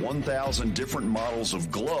have over 1,000 different models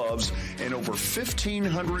of gloves and over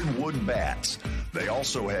 1,500 wood bats. They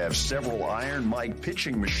also have several Iron Mike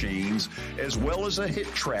pitching machines as well as a Hit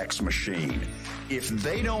Tracks machine. If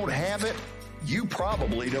they don't have it, you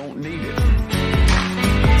probably don't need it.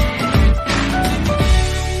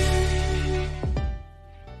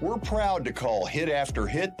 We're proud to call Hit After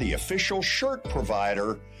Hit the official shirt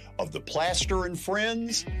provider of the Plaster and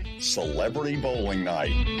Friends Celebrity Bowling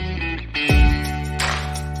Night.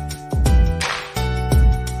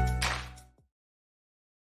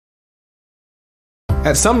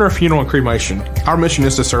 At Sumner Funeral and Cremation, our mission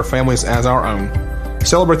is to serve families as our own,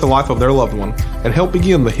 celebrate the life of their loved one, and help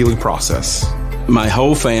begin the healing process. My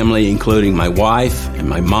whole family, including my wife and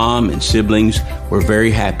my mom and siblings, were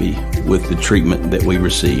very happy with the treatment that we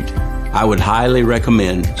received. I would highly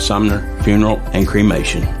recommend Sumner Funeral and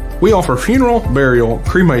Cremation. We offer funeral, burial,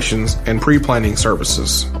 cremations, and pre-planning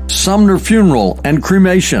services. Sumner Funeral and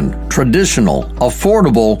Cremation. Traditional,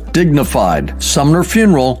 affordable, dignified.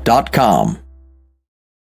 SumnerFuneral.com.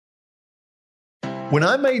 When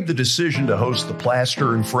I made the decision to host the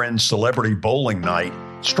Plaster and Friends Celebrity Bowling Night,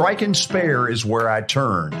 Strike and Spare is where I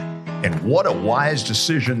turned. And what a wise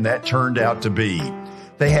decision that turned out to be.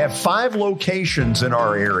 They have 5 locations in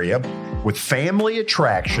our area with family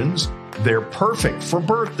attractions. They're perfect for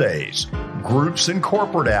birthdays, groups and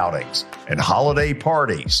corporate outings, and holiday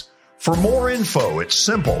parties. For more info, it's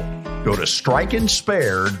simple. Go to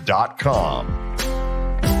strikeandspare.com.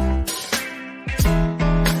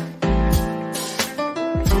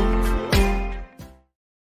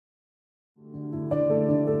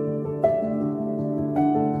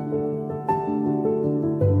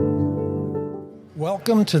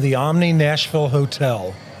 Welcome to the Omni Nashville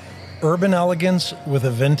Hotel. Urban elegance with a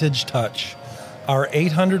vintage touch. Our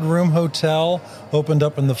 800-room hotel opened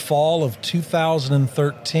up in the fall of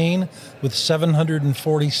 2013 with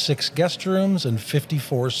 746 guest rooms and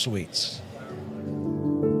 54 suites.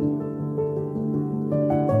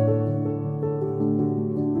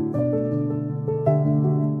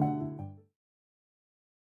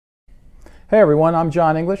 Hey everyone, I'm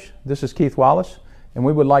John English. This is Keith Wallace, and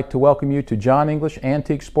we would like to welcome you to John English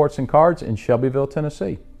Antique Sports and Cards in Shelbyville,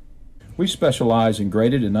 Tennessee. We specialize in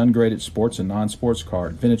graded and ungraded sports and non-sports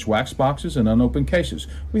cards, vintage wax boxes, and unopened cases.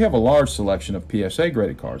 We have a large selection of PSA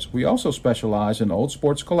graded cards. We also specialize in old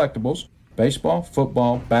sports collectibles, baseball,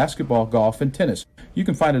 football, basketball, golf, and tennis. You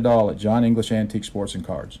can find it all at John English Antique Sports and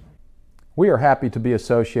Cards. We are happy to be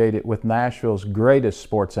associated with Nashville's greatest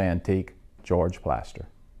sports antique, George Plaster.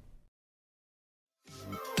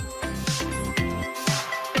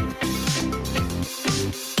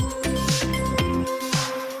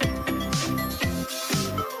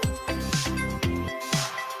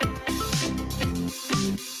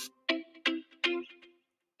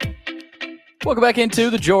 Welcome back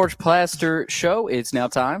into the George Plaster Show. It's now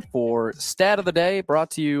time for Stat of the Day,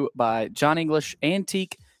 brought to you by John English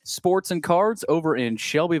Antique Sports and Cards over in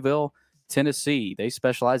Shelbyville, Tennessee. They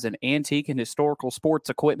specialize in antique and historical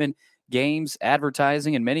sports equipment, games,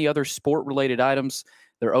 advertising, and many other sport-related items.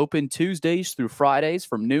 They're open Tuesdays through Fridays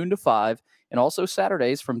from noon to 5, and also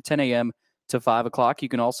Saturdays from 10 a.m. to 5 o'clock. You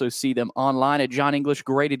can also see them online at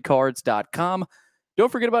johnenglishgradedcards.com. Don't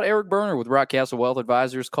forget about Eric Berner with Rockcastle Wealth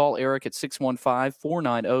Advisors. Call Eric at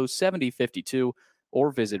 615-490-7052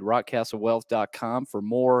 or visit rockcastlewealth.com for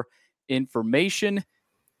more information.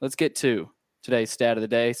 Let's get to today's stat of the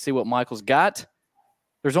day. See what Michael's got.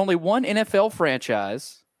 There's only one NFL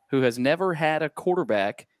franchise who has never had a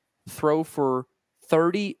quarterback throw for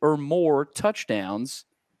 30 or more touchdowns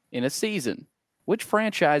in a season. Which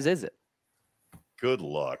franchise is it? Good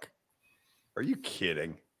luck. Are you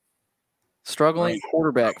kidding? Struggling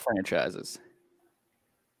quarterback franchises.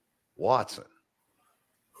 Watson.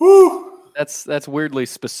 Whew. That's weirdly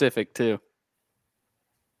specific too.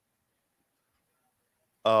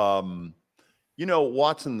 Watson,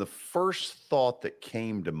 the first thought that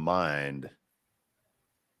came to mind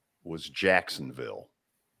was Jacksonville.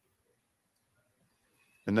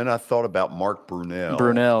 And then I thought about Mark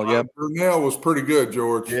Brunell. Yep. Brunell was pretty good,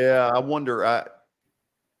 George. Yeah, I wonder.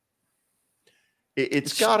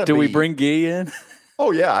 It's got to be. Do we bring Gee in?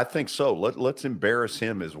 Oh, yeah, I think so. Let's embarrass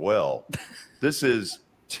him as well. This is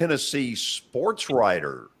Tennessee sports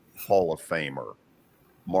writer, Hall of Famer,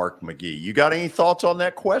 Mark McGee. You got any thoughts on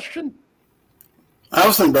that question? I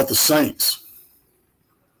was thinking about the Saints.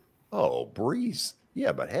 Oh, Breeze.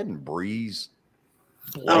 Yeah, but hadn't Breeze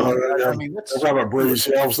I mean, that's talking about Breeze.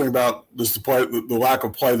 Yeah, I was thinking about just the lack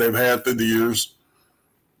of play they've had through the years.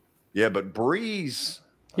 Yeah, but Breeze.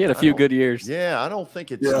 He had a few good years. Yeah, I don't think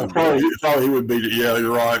it's. Yeah, probably he would beat it. Yeah,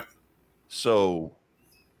 you're right. So,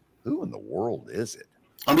 who in the world is it?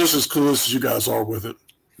 I'm just as clueless as you guys are with it.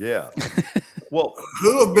 Yeah. Well,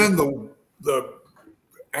 who have been the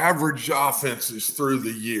average offenses through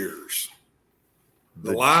the years?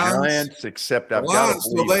 The Lions, Giants, except I've Lions. got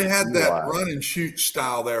to Well, they had that run and shoot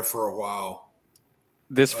style there for a while.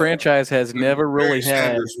 This franchise has never really Barry had.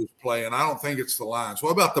 Sanders was playing. I don't think it's the Lions.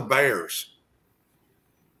 What about the Bears?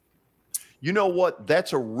 You know what?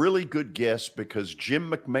 That's a really good guess because Jim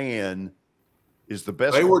McMahon is the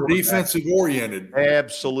best. They were defensive oriented.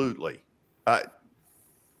 Absolutely.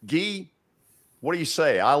 Gee, what do you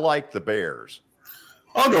say? I like the Bears.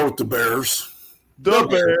 I'll go with the Bears. The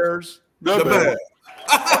Bears. The Bears.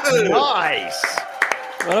 Nice.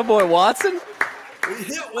 What a boy, Watson. We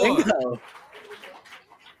hit one.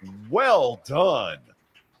 Well done.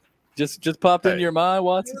 Just popped into your mind,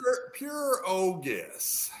 Watson? Pure old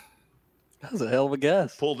guess. That was a hell of a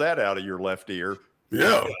guess. Pull that out of your left ear.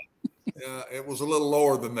 Yeah. Yeah, it was a little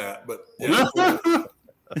lower than that, but yeah.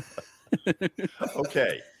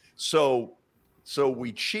 Okay. So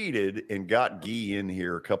we cheated and got Gee in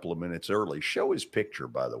here a couple of minutes early. Show his picture,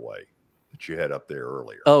 by the way, that you had up there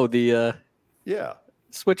earlier. Oh, the yeah.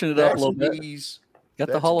 Switching it up a little bit. Got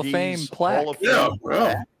the Hall of Fame plaque. Yeah,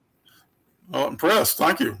 well, I'm impressed.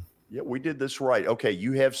 Thank you. Yeah, we did this right. Okay,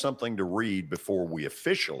 you have something to read before we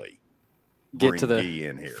officially get to the Gee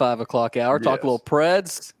in here. 5 o'clock hour. Yes. Talk a little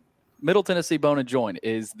Preds. Middle Tennessee Bone and Joint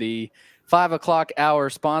is the 5 o'clock hour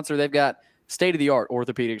sponsor. They've got state-of-the-art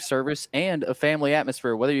orthopedic service and a family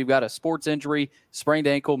atmosphere. Whether you've got a sports injury, sprained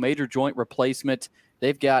ankle, major joint replacement,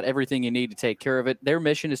 they've got everything you need to take care of it. Their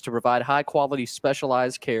mission is to provide high-quality,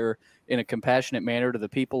 specialized care in a compassionate manner to the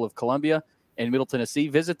people of Columbia and Middle Tennessee.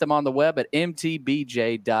 Visit them on the web at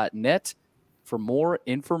mtbj.net for more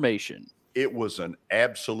information. It was an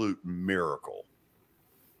absolute miracle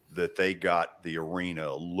that they got the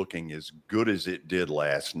arena looking as good as it did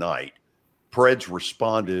last night. Preds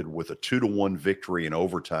responded with a 2-1 victory in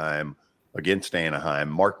overtime against Anaheim.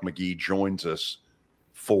 Mark McGee joins us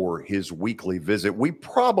for his weekly visit. We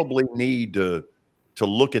probably need to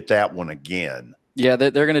look at that one again. Yeah,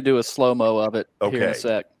 they're going to do a slow-mo of it here in Okay. a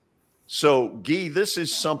sec. So, Gee, this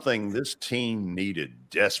is something this team needed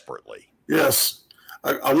desperately. Yes.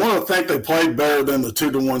 I want to think they played better than the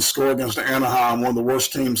 2-1 score against Anaheim, one of the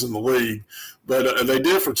worst teams in the league. But they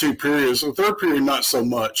did for 2 periods. The third period, not so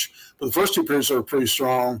much. But the first 2 periods were pretty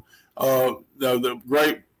strong. The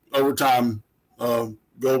great overtime goal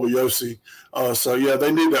by Yossi. So, yeah,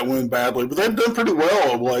 they need that win badly. But they've done pretty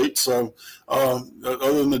well of late. So, other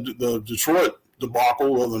than the Detroit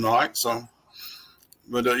debacle the other night. So,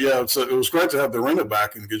 but, yeah, it was great to have the arena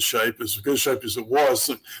back in good shape, as good shape as it was.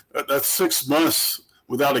 That's 6 months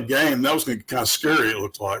without a game. That was going to be kind of scary, it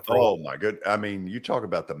looked like. Oh, my good. I mean, you talk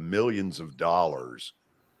about the millions of dollars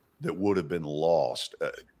that would have been lost.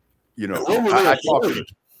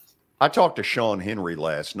 I talked to Sean Henry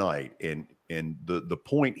last night, and the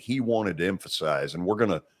point he wanted to emphasize, and we're going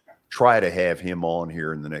to try to have him on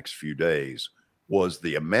here in the next few days, was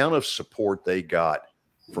the amount of support they got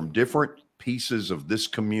from different pieces of this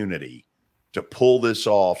community to pull this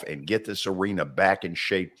off and get this arena back in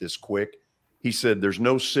shape this quick. He said there's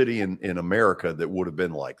no city in America that would have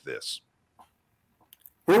been like this.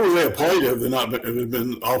 Where would they have played if it had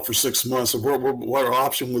been off for 6 months? What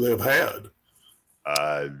option would they have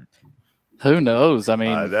had? Who knows? I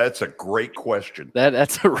mean, that's a great question.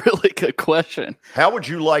 That's a really good question. How would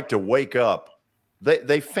you like to wake up?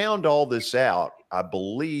 They found all this out, I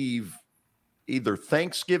believe, either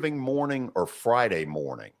Thanksgiving morning or Friday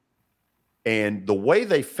morning. And the way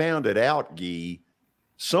they found it out, Guy,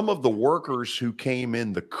 some of the workers who came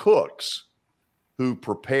in, the cooks who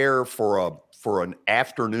prepare for an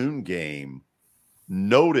afternoon game,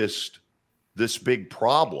 noticed this big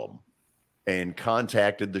problem and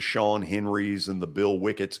contacted the Sean Henrys and the Bill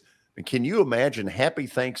Wicketts. And can you imagine? Happy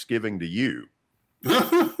Thanksgiving to you.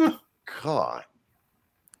 God.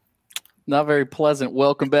 Not very pleasant.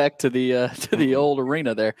 Welcome back to the old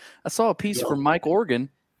arena there. I saw a piece from Mike Organ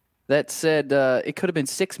that said it could have been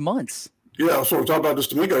 6 months. Yeah, that's what we talked about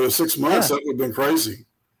just a minute ago. 6 months, that would have been crazy.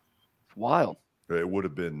 Wild. It would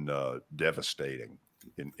have been devastating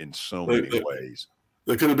in so many ways.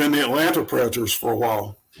 They could have been the Atlanta Predators for a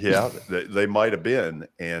while. Yeah, they might have been.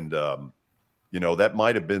 And, that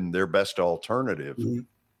might have been their best alternative. Mm-hmm.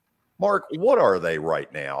 Mark, what are they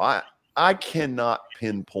right now? I cannot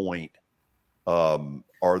pinpoint.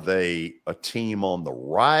 Are they a team on the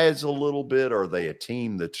rise a little bit? Are they a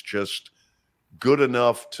team that's just good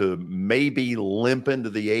enough to maybe limp into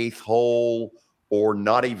the eighth hole, or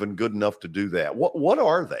not even good enough to do that? What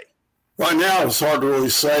are they? Right now, it's hard to really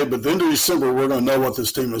say, but then to December, we're going to know what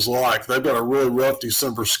this team is like. They've got a really rough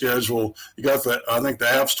December schedule. You got the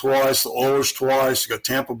Avs twice, the Oilers twice. You got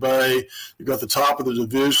Tampa Bay. You got the top of the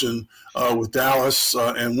division with Dallas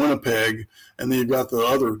and Winnipeg, and then you've got the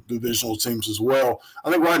other divisional teams as well.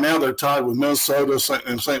 I think right now they're tied with Minnesota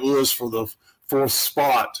and St. Louis for the fourth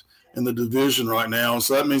spot in the division right now.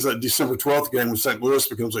 So that means that December 12th game with St. Louis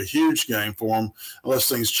becomes a huge game for them unless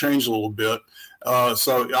things change a little bit.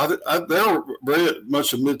 So they're very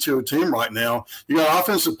much a mid-tier team right now. You got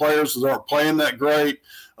offensive players that aren't playing that great.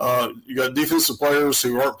 You got defensive players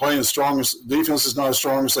who aren't playing as strong as – defense is not as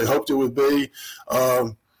strong as they hoped it would be.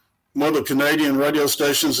 One of the Canadian radio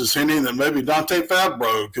stations is hinting that maybe Dante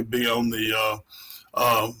Fabro could be on the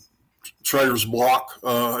trader's block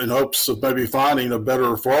in hopes of maybe finding a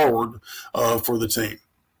better forward for the team.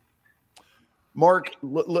 Mark,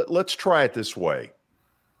 let's try it this way.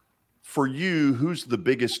 For you, who's the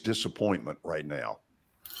biggest disappointment right now?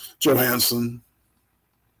 Johansson.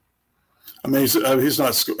 I mean, he's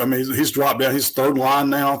not. I mean, he's dropped down. He's third line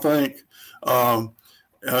now, I think.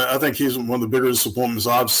 I think he's one of the bigger disappointments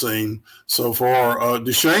I've seen so far.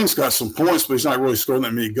 Duchesne's got some points, but he's not really scoring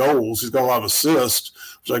that many goals. He's got a lot of assists,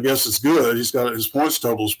 which I guess is good. He's got his points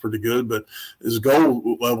total is pretty good, but his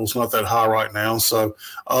goal level's not that high right now. So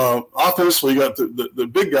offensively, you got the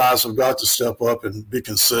big guys have got to step up and be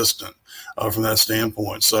consistent from that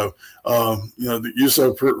standpoint. So the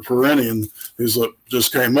Juuso Perennian, who's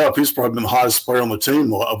just came up, he's probably been the hottest player on the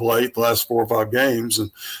team of late, the last 4 or 5 games,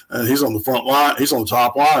 and he's on the front line. He's on the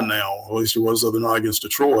top line now. At least he was the other night against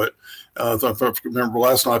Detroit. I don't remember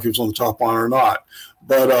last night if he was on the top line or not.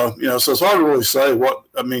 But so it's hard to really say what.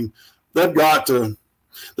 I mean, they've got to.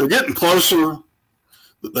 They're getting closer.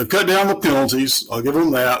 They've cut down the penalties. I'll give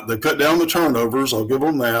them that. They've cut down the turnovers. I'll give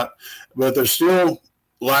them that. But they're still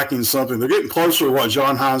lacking something. They're getting closer to what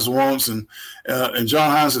John Hines wants, and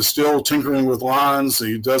John Hines is still tinkering with lines.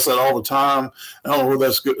 He does that all the time. I don't know where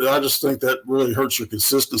that's good. I just think that really hurts your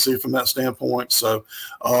consistency from that standpoint. So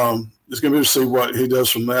it's going to be to see what he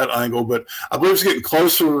does from that angle. But I believe he's getting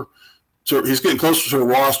closer to a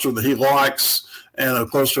roster that he likes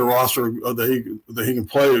and closer to a roster that he can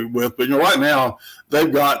play with. But right now they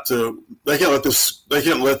can't let this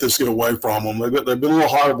get away from them. They've been a little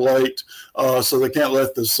hot of late, so they can't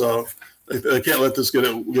let this get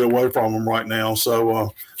away from them right now.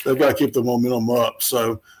 So they've got to keep the momentum up.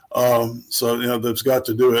 So they've got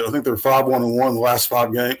to do it. I think they're 5-1-1 the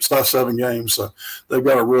last 7 games. So they've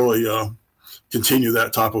got to really continue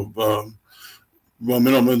that type of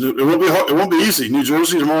momentum. It won't be hard, it won't be easy. New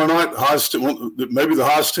Jersey tomorrow night, maybe the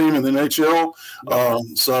highest team in the NHL.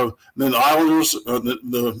 So then the Islanders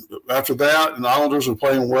after that, and the Islanders are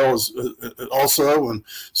playing well also, and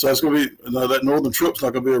so it's going to be that northern trip's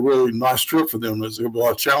not going to be a really nice trip for them. There's going to be a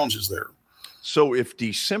lot of challenges there. So if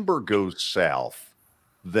December goes south,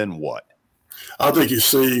 then what? I think you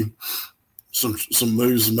see some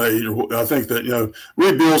moves made. I think that,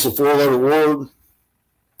 rebuild's a four-letter word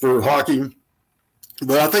for hockey.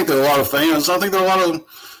 But I think there are a lot of fans. I think there are a lot of,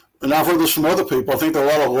 and I've heard this from other people, I think there are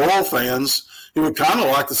a lot of loyal fans who would kind of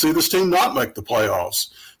like to see this team not make the playoffs,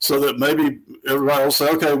 so that maybe everybody will say,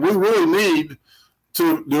 okay, we really need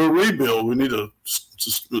to do a rebuild. We need to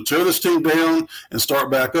tear this team down and start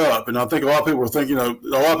back up. And I think a lot of people are thinking, a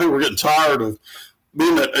lot of people are getting tired of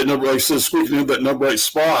being at number 8, squeaking into that number 8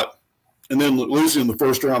 spot and then losing in the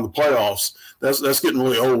first round of the playoffs. That's getting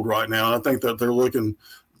really old right now. And I think that they're looking,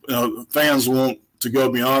 fans want to go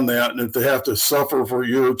beyond that. And if they have to suffer for a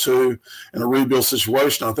year or two in a rebuild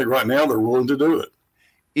situation, I think right now they're willing to do it.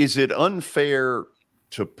 Is it unfair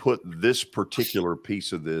to put this particular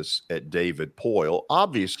piece of this at David Poile?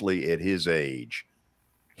 Obviously, at his age,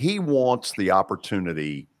 he wants the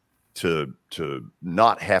opportunity to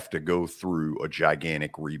not have to go through a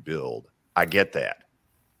gigantic rebuild. I get that.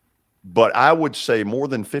 But I would say more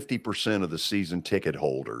than 50% of the season ticket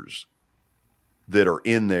holders that are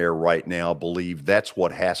in there right now believe that's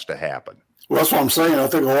what has to happen. Well, that's what I'm saying. I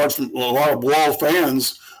think a lot of loyal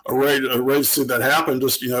fans are ready to see that happen,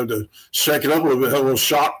 just, to shake it up a little bit, have a little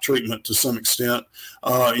shock treatment to some extent.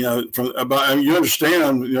 You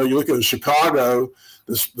understand, you look at Chicago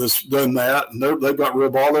that's done that, and they've got rid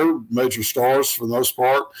of all their major stars for the most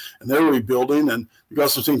part, and they're rebuilding, and you've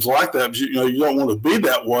got some teams like that. But you don't want to be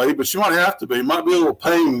that way, but you might have to be. It might be a little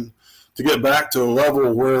pain to get back to a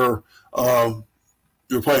level where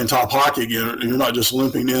you're playing top hockey again, and you're not just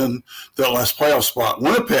limping in that last playoff spot.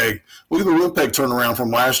 Winnipeg, look at the Winnipeg turnaround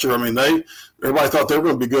from last year. I mean, everybody thought they were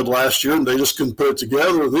going to be good last year, and they just couldn't put it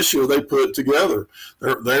together. This year, they put it together.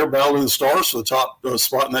 They're battling the Stars for the top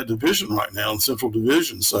spot in that division right now, in the Central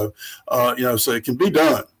Division. So, so it can be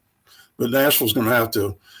done. But Nashville's going to have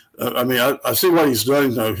to. I see what he's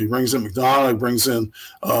done. He brings in McDonough, he brings in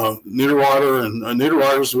Niederreiter, and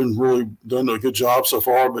Niederreiter's been really done a good job so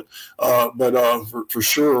far. But for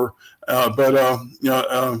sure. I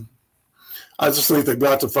just think they've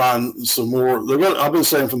got to find some more. I've been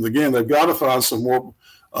saying from the beginning, they've got to find some more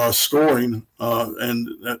scoring, and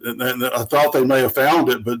I thought they may have found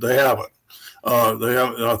it, but they haven't.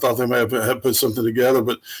 I thought they may have put something together,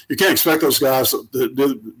 but you can't expect those guys to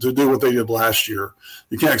do what they did last year.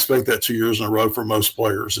 You can't expect that 2 years in a row for most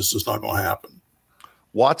players. It's just not going to happen.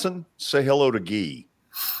 Watson, say hello to Guy.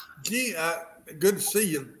 Guy, good to see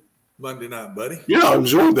you Monday night, buddy. Yeah, I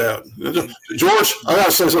enjoyed that. George, I got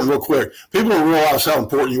to say something real quick. People don't realize how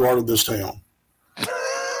important you are to this town. I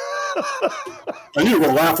knew you were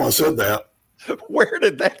going to laugh when I said that. Where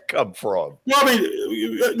did that come from? Well,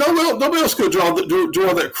 nobody else could draw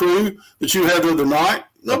that crew that you had the other night.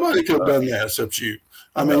 Nobody could have done that except you.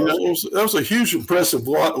 That was a huge, impressive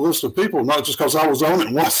list of people. Not just because I was on it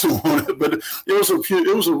and Watson on it, but it was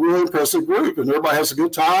a really impressive group, and everybody has a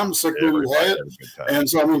good time. The second we had, and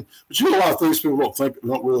so but you know, a lot of things people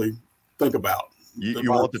don't really think about.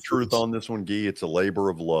 You want the truth on this one, Guy? It's a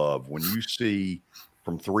labor of love. When you see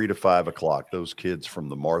from 3 to 5 o'clock, those kids from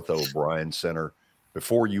the Martha O'Brien Center,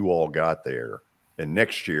 before you all got there. And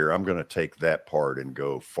next year, I'm going to take that part and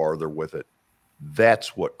go farther with it.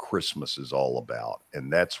 That's what Christmas is all about.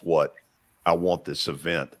 And that's what I want this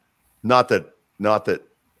event. Not that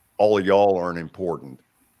all of y'all aren't important,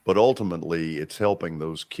 but ultimately it's helping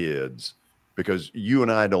those kids, because you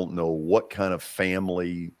and I don't know what kind of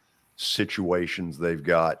family situations they've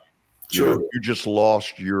got. Sure. You just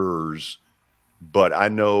lost yours. But I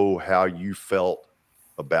know how you felt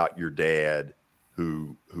about your dad,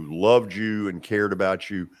 who loved you and cared about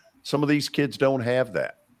you. Some of these kids don't have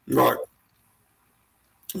that. Right.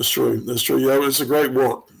 That's true. Yeah, it's a great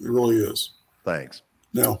work. It really is. Thanks.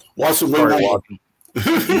 Now, Watson. The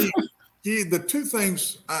two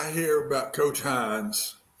things I hear about Coach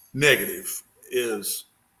Hines negative is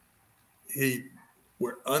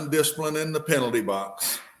we're undisciplined in the penalty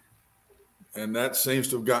box, and that seems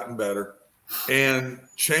to have gotten better. And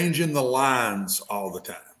changing the lines all the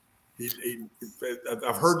time.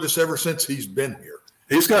 I've heard this ever since he's been here.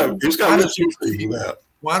 He's got that.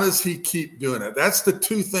 Why does he keep doing that? That's the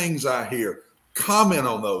two things I hear. Comment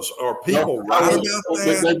on those. Are people right about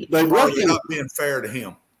that? They are not being fair to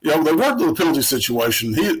him. Yeah, they worked in the penalty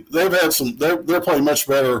situation. They've had some. They're playing much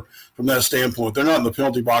better from that standpoint. They're not in the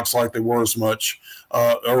penalty box like they were as much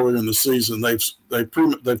earlier in the season. They've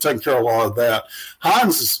taken care of a lot of that.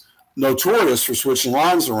 Hines is notorious for switching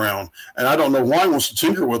lines around, and I don't know why he wants to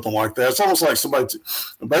tinker with them like that. It's almost like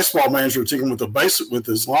a baseball manager tinkering with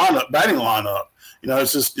his batting lineup.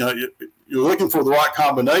 It's just you're looking for the right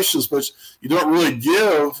combinations, but you don't really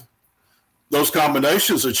give those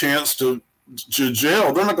combinations a chance to to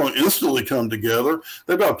gel. They're not going to instantly come together.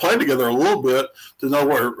 They've got to play together a little bit to know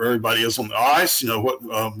where everybody is on the ice. You know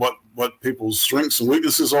what people's strengths and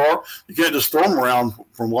weaknesses are. You can't just throw them around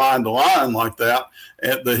from line to line like that.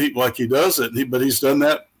 At the heat, like he does it. But he's done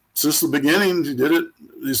that since the beginning. He did it.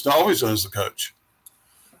 He's always done as the coach.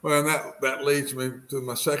 Well, and that leads me to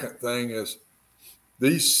my second thing is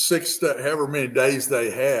these however many days they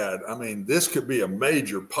had. I mean, this could be a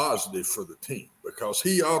major positive for the team because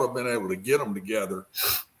he ought to have been able to get them together,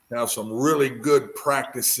 have some really good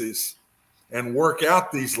practices, and work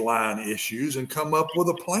out these line issues and come up with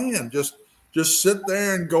a plan. Just sit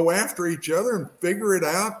there and go after each other and figure it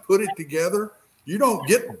out, put it together. You don't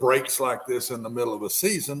get breaks like this in the middle of a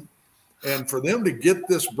season. And for them to get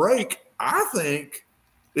this break, I think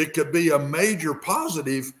it could be a major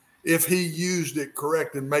positive if he used it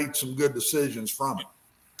correct and made some good decisions from it.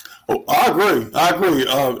 Oh, I agree.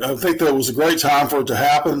 I think that was a great time for it to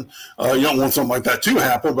happen. You don't want something like that to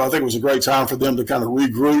happen, but I think it was a great time for them to kind of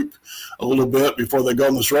regroup a little bit before they go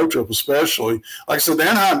on this road trip, especially. Like I said, the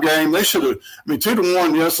Anaheim game, they should have –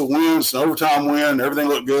 2-1, yes, the wins, an overtime win, everything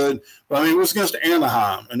looked good. But, it was against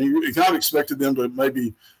Anaheim, and you kind of expected them to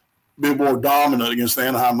maybe be more dominant against the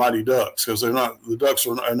Anaheim Mighty Ducks because the Ducks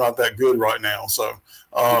are not that good right now. So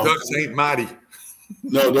the Ducks ain't mighty.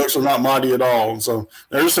 No, Ducks are not mighty at all. And so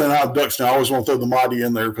they're just saying how Ducks now. I always want to throw the mighty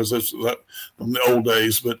in there because it's from the old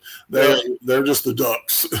days, but they're just the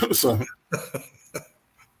Ducks. So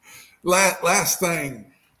last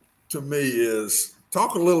thing to me is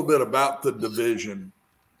talk a little bit about the division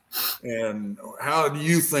and how do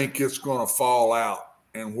you think it's going to fall out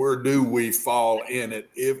and where do we fall in it?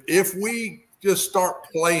 If we just start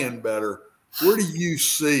playing better, where do you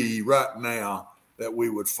see right now that we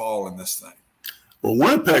would fall in this thing? Well,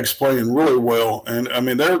 Winnipeg's playing really well, and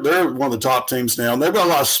they're one of the top teams now. And they've got a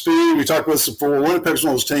lot of speed. We talked about this before. Winnipeg's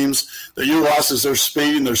one of those teams that utilizes their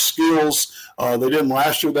speed and their skills. They didn't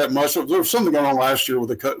last year that much. There was something going on last year with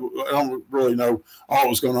the cut. I don't really know all what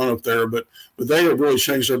was going on up there, but they have really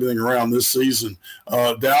changed everything around this season.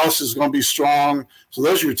 Dallas is going to be strong. So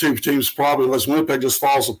those are your two teams probably, unless Winnipeg just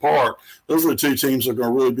falls apart. Those are the two teams that are going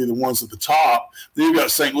to really be the ones at the top. Then you've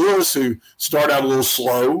got St. Louis, who start out a little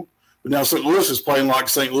slow. But now St. Louis is playing like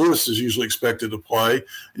St. Louis is usually expected to play.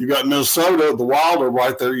 You've got Minnesota, the Wild are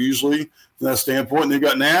right there usually from that standpoint, and you've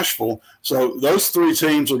got Nashville. So those three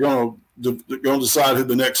teams are going to decide who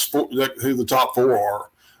the top four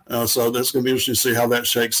are. So that's going to be interesting to see how that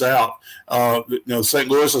shakes out. St.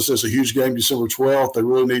 Louis, this is a huge game December 12th. They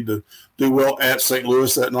really need to do well at St.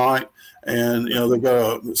 Louis that night. And, they've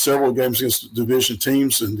got several games against division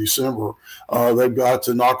teams in December. They've got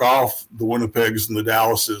to knock off the Winnipegs and the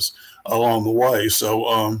Dallases along the way.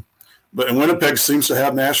 So, but Winnipeg seems to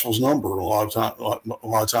have Nashville's number a lot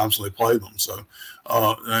of times when they play them. So,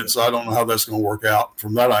 so I don't know how that's going to work out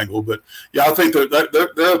from that angle. But, yeah, I think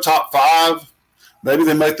they're a top five. Maybe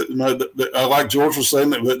they make like George was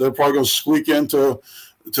saying, that they're probably going to squeak into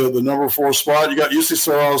the number 4 spot. You got UC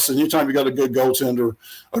Saros, and anytime you got a good goaltender,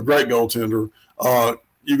 a great goaltender,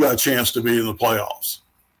 you got a chance to be in the playoffs.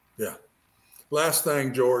 Yeah. Last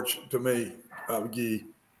thing, George, to me, McGee,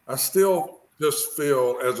 I still just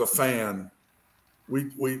feel as a fan,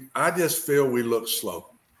 I just feel we look slow.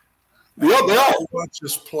 Yeah, they are. Watch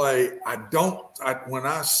us play. When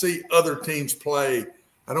I see other teams play,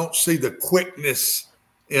 I don't see the quickness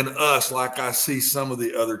in us like I see some of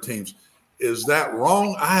the other teams. Is that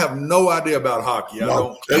wrong? I have no idea about hockey.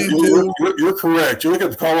 No, you're correct. You look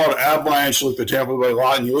at the Colorado Avalanche, you look at the Tampa Bay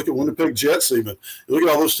Lightning, you look at Winnipeg Jets even. You look at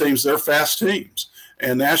all those teams, they're fast teams.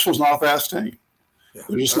 And Nashville's not a fast team. Yeah,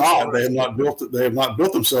 they're just not. They have not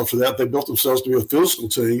built themselves for that. They built themselves to be a physical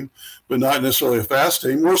team, but not necessarily a fast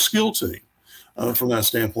team or a skill team from that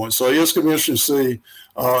standpoint. So it's going to be interesting to see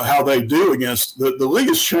how they do against the league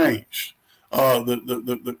has changed.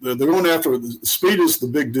 They're going after speed is the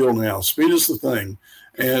big deal now. Speed is the thing,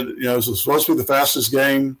 and it's supposed to be the fastest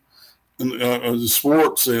game in the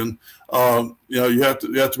sports, and you have to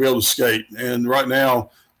be able to skate. And right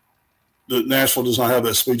now, the Nashville does not have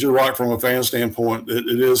that speed. You're right from a fan standpoint.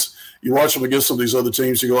 It is. You watch them against some of these other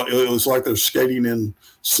teams, it's like they're skating in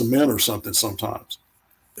cement or something sometimes.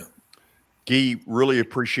 Guy, really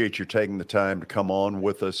appreciate you taking the time to come on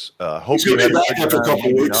with us. Hope you had a good time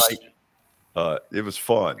tonight. It was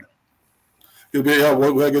fun. We had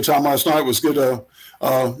a good time last night. It was good to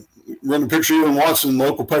run a picture of you and Watson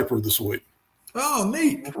local paper this week. Oh,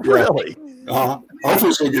 neat. Really? Hopefully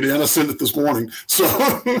it's going to get in. I sent it this morning. So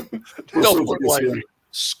don't look like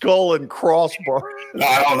skull and crossbar.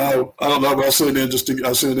 I don't know, but I sent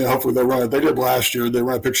it in hopefully they run it. They did last year. They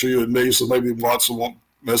ran a picture of you and me, so maybe Watson won't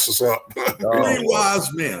mess us up. Three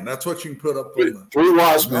wise men. That's what you can put up on Three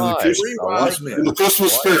wise men. Nice. Three wise men. In the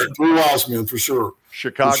Christmas spirit, three wise men for sure.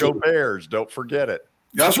 Chicago Bears, don't forget it.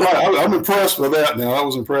 That's right. I'm impressed with that now. That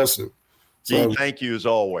was impressive. So, thank you as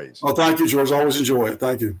always. Oh, thank you, George. Always enjoy it.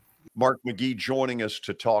 Thank you. Mark McGee joining us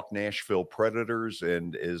to talk Nashville Predators.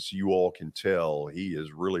 And as you all can tell, he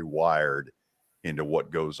is really wired into what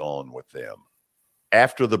goes on with them.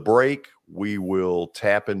 After the break, we will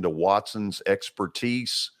tap into Watson's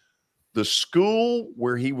expertise. The school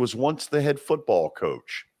where he was once the head football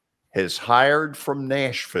coach has hired from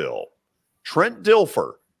Nashville. Trent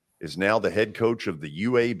Dilfer is now the head coach of the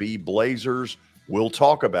UAB Blazers. We'll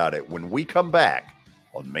talk about it when we come back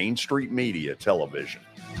on Main Street Media Television.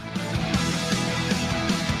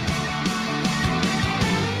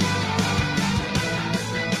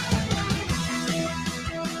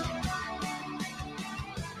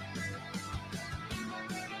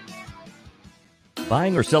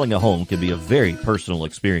 Buying or selling a home can be a very personal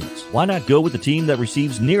experience. Why not go with the team that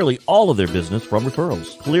receives nearly all of their business from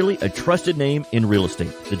referrals? Clearly a trusted name in real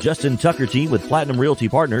estate. The Justin Tucker team with Platinum Realty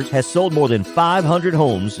Partners has sold more than 500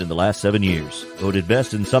 homes in the last 7 years. Voted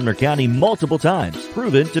best in Sumner County multiple times.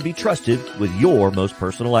 Proven to be trusted with your most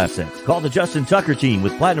personal assets. Call the Justin Tucker team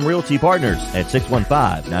with Platinum Realty Partners at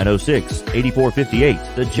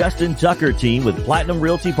 615-906-8458. The Justin Tucker team with Platinum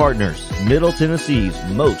Realty Partners, Middle Tennessee's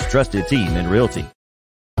most trusted team in realty.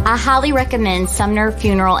 I highly recommend Sumner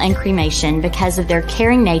Funeral and Cremation because of their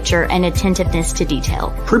caring nature and attentiveness to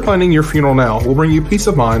detail. Pre-planning your funeral now will bring you peace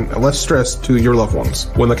of mind and less stress to your loved ones.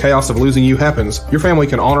 When the chaos of losing you happens, your family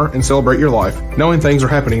can honor and celebrate your life, knowing things are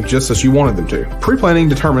happening just as you wanted them to. Pre-planning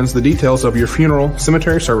determines the details of your funeral,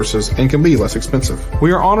 cemetery services, and can be less expensive.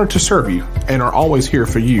 We are honored to serve you and are always here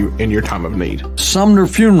for you in your time of need. Sumner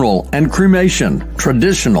Funeral and Cremation.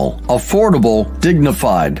 Traditional, affordable,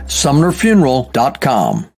 dignified.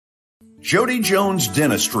 SumnerFuneral.com. Jody Jones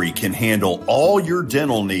Dentistry can handle all your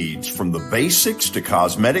dental needs, from the basics to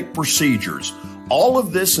cosmetic procedures. All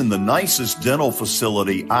of this in the nicest dental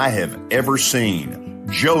facility I have ever seen.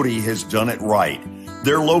 Jody has done it right.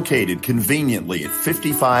 They're located conveniently at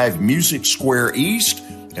 55 Music Square East,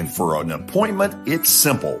 and for an appointment, it's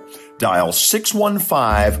simple. Dial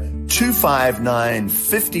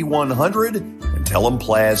 615-259-5100 and tell them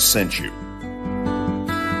Plaz sent you.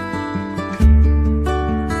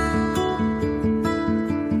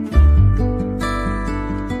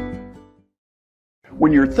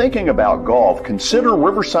 When you're thinking about golf, consider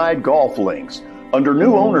Riverside Golf Links. Under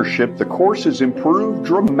new ownership, the course has improved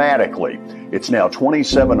dramatically. It's now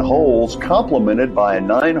 27 holes, complemented by a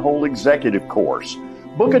 9-hole executive course.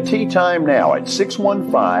 Book a tee time now at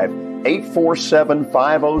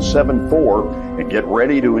 615-847-5074 and get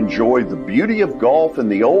ready to enjoy the beauty of golf in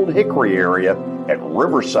the Old Hickory area at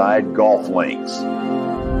Riverside Golf Links.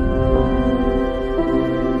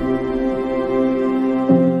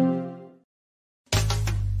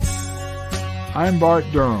 I'm Bart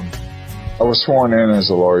Durham. I was sworn in as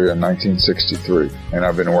a lawyer in 1963, and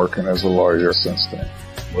I've been working as a lawyer since then.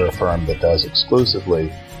 We're a firm that does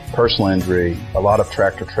exclusively personal injury, a lot of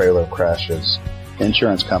tractor-trailer crashes.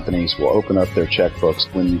 Insurance companies will open up their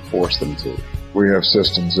checkbooks when you force them to. We have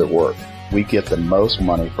systems that work. We get the most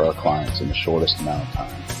money for our clients in the shortest amount of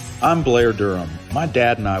time. I'm Blair Durham. My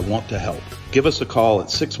dad and I want to help. Give us a call at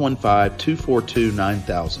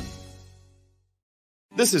 615-242-9000.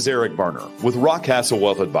 This is Eric Berner with Rockcastle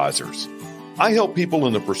Wealth Advisors. I help people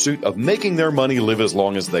in the pursuit of making their money live as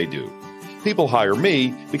long as they do. People hire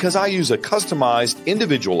me because I use a customized,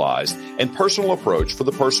 individualized, and personal approach for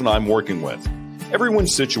the person I'm working with.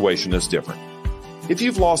 Everyone's situation is different. If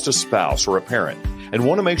you've lost a spouse or a parent and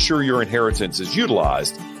want to make sure your inheritance is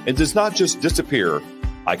utilized and does not just disappear,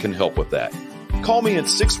 I can help with that. Call me at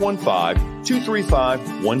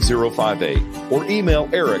 615-235-1058 or email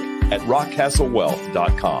Eric at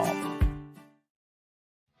rockcastlewealth.com.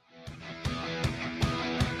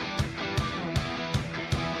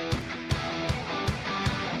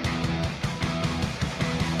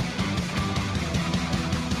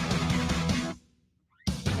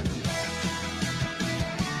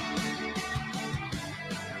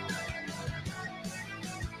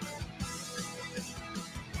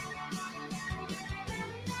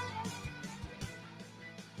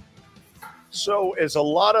 So, as a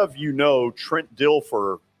lot of you know, Trent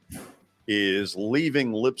Dilfer is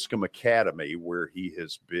leaving Lipscomb Academy, where he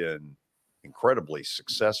has been incredibly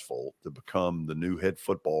successful, to become the new head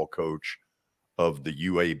football coach of the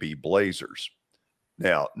UAB Blazers.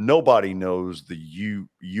 Now, nobody knows the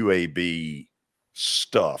UAB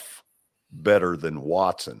stuff better than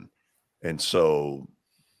Watson. And so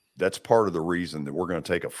that's part of the reason that we're going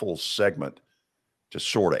to take a full segment to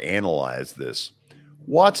sort of analyze this.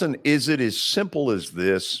 Watson, is it as simple as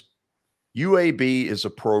this? UAB is a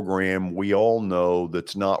program we all know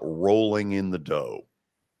that's not rolling in the dough.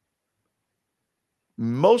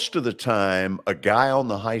 Most of the time, a guy on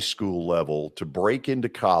the high school level to break into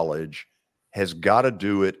college has got to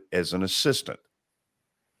do it as an assistant.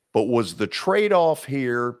 But was the trade-off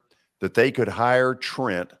here that they could hire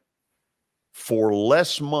Trent for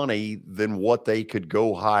less money than what they could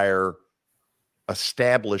go hire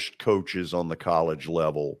established coaches on the college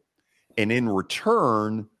level? And in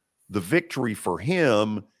return, the victory for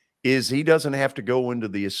him is he doesn't have to go into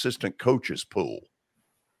the assistant coaches pool.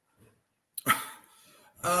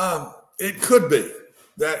 It could be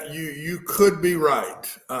that you could be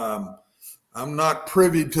right. I'm not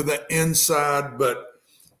privy to the inside, but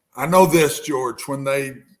I know this, George. When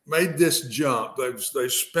they made this jump, they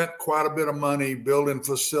spent quite a bit of money building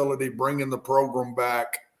facility, bringing the program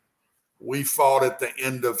back. We fought at the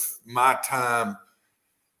end of my time.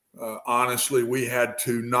 Honestly, we had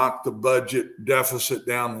to knock the budget deficit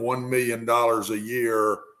down $1 million a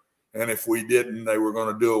year. And if we didn't, they were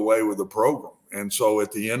going to do away with the program. And so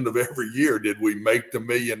at the end of every year, did we make the $1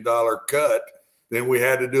 million cut? Then we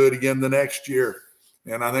had to do it again the next year.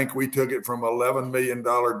 And I think we took it from $11 million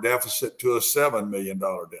deficit to a $7 million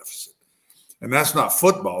deficit. And that's not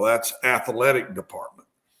football. That's athletic department.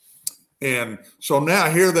 And so now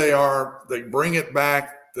here they are. They bring it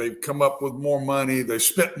back. They've come up with more money. They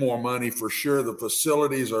spent more money for sure. The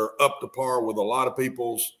facilities are up to par with a lot of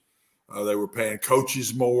people's. They were paying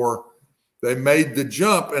coaches more. They made the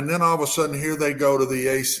jump, and then all of a sudden here they go to the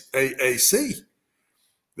AAC.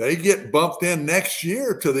 They get bumped in next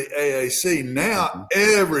year to the AAC. Now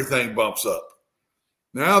everything bumps up.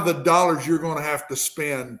 Now the dollars you're going to have to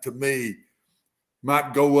spend, to me,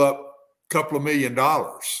 might go up a couple of $1 million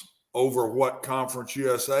over what Conference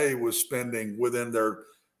USA was spending within their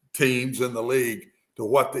teams in the league to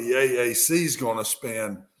what the AAC is going to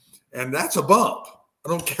spend. And that's a bump. I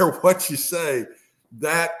don't care what you say.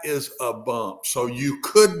 That is a bump. So you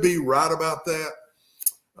could be right about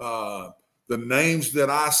that. The names that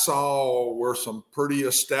I saw were some pretty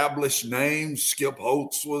established names. Skip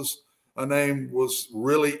Holtz was a name, was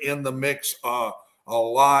really in the mix a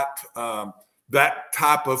lot. That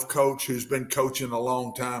type of coach who's been coaching a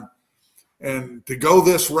long time. And to go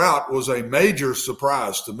this route was a major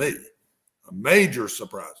surprise to me, a major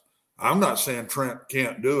surprise. I'm not saying Trent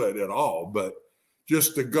can't do it at all, but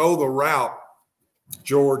just to go the route,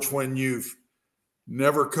 George, when you've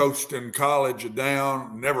never coached in college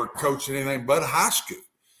down, never coached anything but high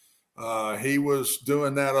school. He was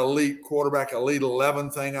doing that elite quarterback, elite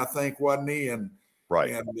 11 thing, I think, wasn't he? And right.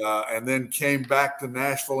 And then came back to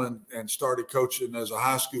Nashville and started coaching as a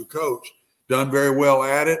high school coach. Done very well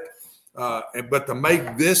at it. But to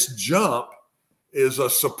make this jump is a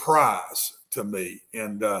surprise to me.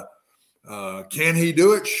 And can he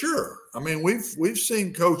do it? Sure. I mean, we've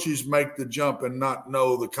seen coaches make the jump and not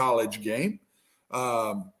know the college game.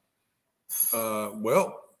 Well,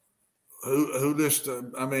 who just?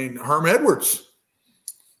 Herm Edwards.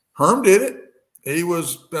 Herm did it. He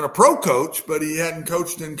been a pro coach, but he hadn't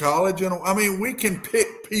coached in college. And I mean, we can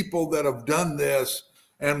pick people that have done this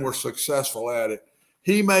and were successful at it.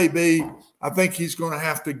 He may be. I think he's going to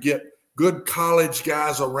have to get good college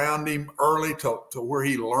guys around him early to where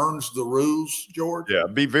he learns the rules, George. Yeah,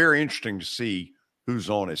 it'd be very interesting to see who's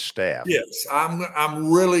on his staff. Yes,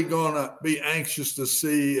 I'm really going to be anxious to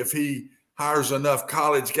see if he hires enough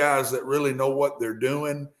college guys that really know what they're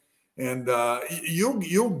doing. And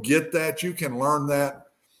you'll get that. You can learn that.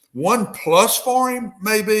 One plus for him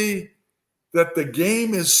may be that the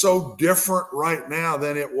game is so different right now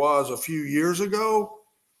than it was a few years ago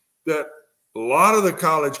that a lot of the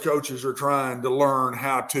college coaches are trying to learn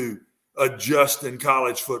how to adjust in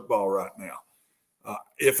college football right now.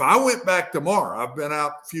 If I went back tomorrow, I've been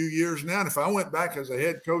out a few years now, and if I went back as a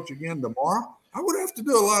head coach again tomorrow, I would have to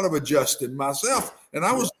do a lot of adjusting myself. And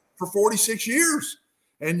I was for 46 years,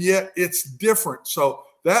 and yet it's different. So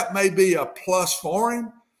that may be a plus for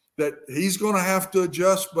him that he's going to have to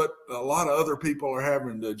adjust, but a lot of other people are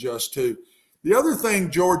having to adjust too. The other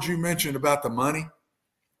thing, George, you mentioned about the money,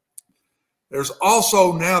 there's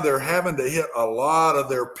also now they're having to hit a lot of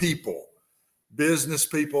their people, business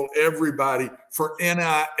people, everybody for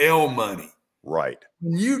NIL money. Right.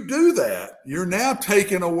 When you do that, you're now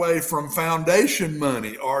taking away from foundation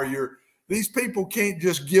money, or these people can't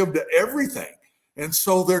just give to everything. And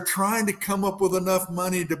so they're trying to come up with enough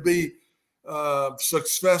money to be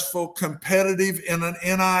successful, competitive in an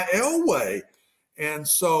NIL way. And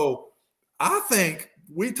so I think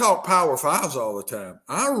we talk Power Fives all the time.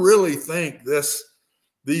 I really think this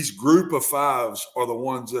these group of fives are the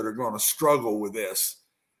ones that are going to struggle with this.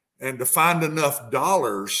 And to find enough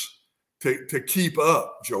dollars to keep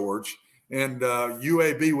up, George, and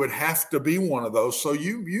UAB would have to be one of those. So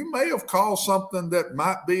you may have called something that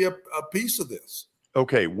might be a piece of this.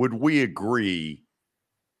 Okay, would we agree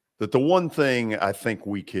that the one thing I think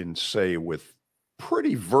we can say with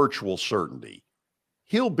pretty virtual certainty,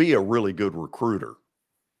 he'll be a really good recruiter?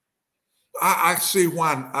 I see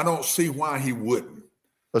why. I don't see why he wouldn't.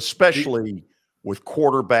 Especially with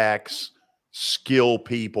quarterbacks, skill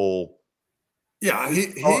people. Yeah,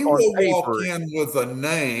 he will walk in with a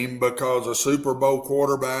name because a Super Bowl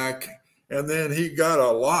quarterback, and then he got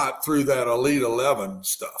a lot through that Elite 11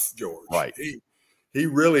 stuff, George. Right. He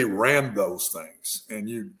really ran those things, and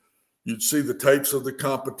you'd see the tapes of the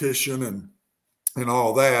competition and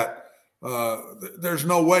all that. There's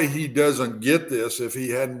no way he doesn't get this if he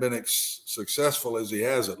hadn't been successful as he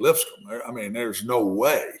has at Lipscomb. I mean, there's no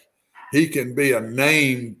way. He can be a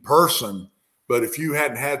named person, but if you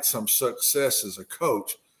hadn't had some success as a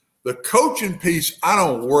coach, the coaching piece, I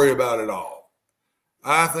don't worry about at all.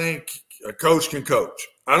 I think a coach can coach.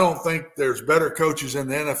 I don't think there's better coaches in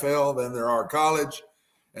the NFL than there are college,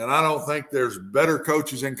 and I don't think there's better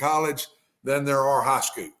coaches in college than there are high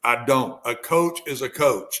school. I don't. A coach is a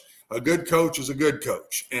coach. A good coach is a good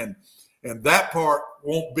coach. And that part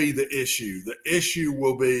won't be the issue. The issue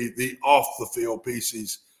will be the off-the-field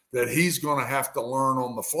pieces that he's going to have to learn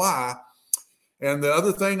on the fly. And the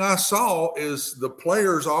other thing I saw is the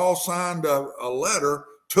players all signed a letter,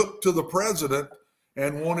 took to the president,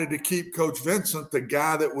 and wanted to keep Coach Vincent, the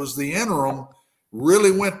guy that was the interim,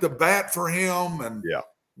 really went to bat for him. And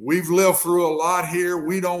we've lived through a lot here.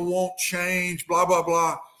 We don't want change, blah, blah,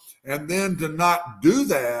 blah. And then to not do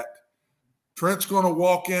that, Trent's going to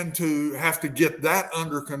walk into have to get that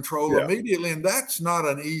under control immediately, and that's not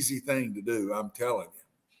an easy thing to do, I'm telling you.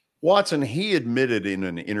 Watson, he admitted in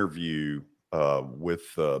an interview with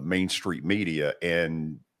Main Street Media,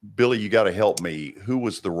 and Billy, you got to help me. Who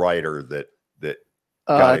was the writer that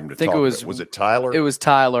got him to talk? Was it Tyler? It was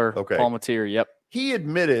Tyler. Okay. Palmatier. Yep. He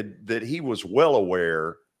admitted that he was well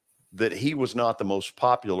aware that he was not the most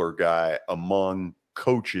popular guy among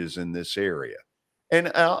coaches in this area.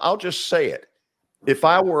 And I'll just say it. If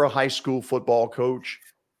I were a high school football coach,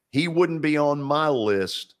 he wouldn't be on my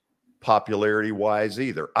list popularity-wise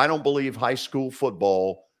either. I don't believe high school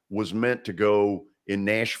football was meant to go in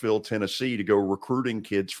Nashville, Tennessee, to go recruiting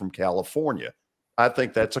kids from California. I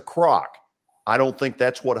think that's a crock. I don't think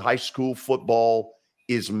that's what high school football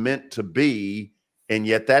is meant to be, and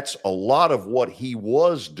yet that's a lot of what he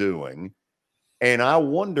was doing. And I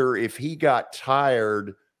wonder if he got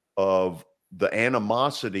tired of the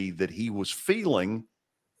animosity that he was feeling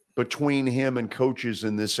between him and coaches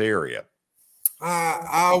in this area.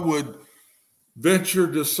 I would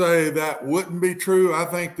venture to say that wouldn't be true. I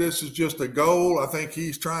think this is just a goal. I think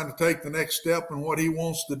he's trying to take the next step in what he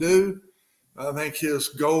wants to do. I think his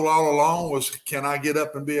goal all along was, can I get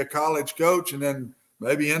up and be a college coach and then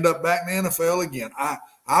maybe end up back in the NFL again?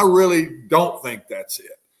 I really don't think that's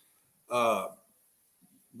it.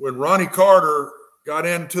 When Ronnie Carter got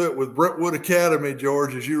into it with Brentwood Academy,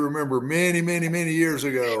 George, as you remember, many, many, many years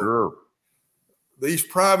ago. Sure. These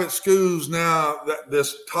private schools now,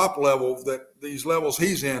 this top level, that these levels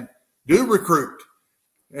he's in, do recruit.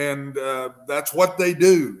 And that's what they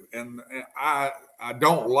do. And I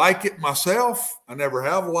don't like it myself. I never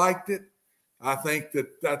have liked it. I think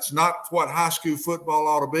that that's not what high school football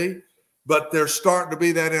ought to be. But they're starting to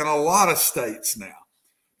be that in a lot of states now.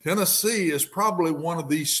 Tennessee is probably one of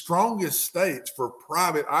the strongest states for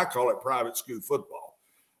private, I call it private school football.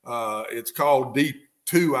 It's called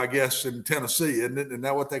D2, I guess, in Tennessee, isn't it? Isn't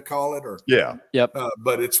that what they call it? Or yeah. Yep.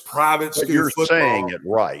 But it's private school you're football. You're saying it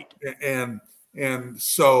right. And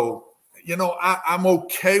so, I'm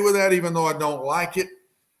okay with that, even though I don't like it.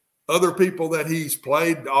 Other people that he's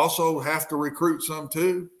played also have to recruit some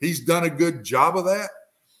too. He's done a good job of that.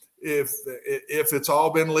 If it's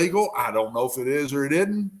all been legal, I don't know if it is or it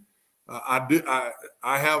isn't. I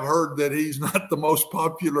have heard that he's not the most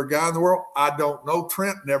popular guy in the world. I don't know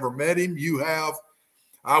Trent, never met him. You have.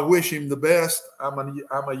 I wish him the best. I'm a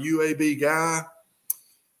UAB guy.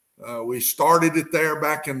 We started it there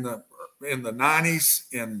back in the 90s,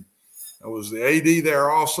 and I was the AD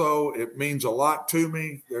there also. It means a lot to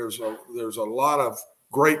me. There's a lot of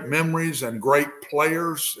great memories and great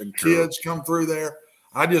players and kids come through there.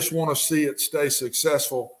 I just want to see it stay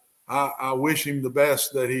successful. I wish him the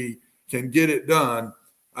best that he can get it done.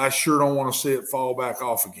 I sure don't want to see it fall back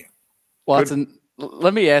off again. Watson,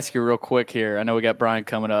 let me ask you real quick here. I know we got Brian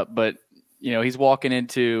coming up, but he's walking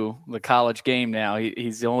into the college game now.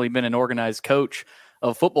 He's only been an organized coach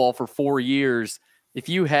of football for 4 years. If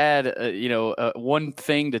you had, one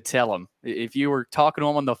thing to tell him, if you were talking to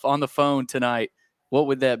him on the phone tonight, what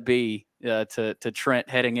would that be to Trent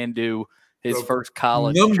heading into his first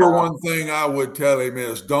college number job? one thing I would tell him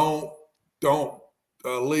is don't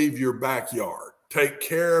leave your backyard. Take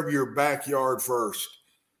care of your backyard first.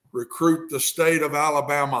 Recruit the state of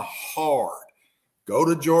Alabama hard. Go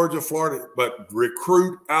to Georgia, Florida, but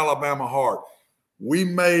recruit Alabama hard. We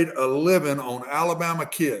made a living on Alabama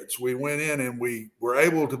kids. We went in and we were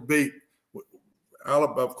able to beat,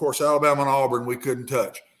 of course, Alabama and Auburn we couldn't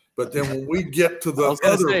touch. But then when we get to the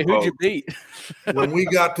other folks, who'd you beat? when we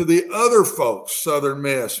got to the other folks, Southern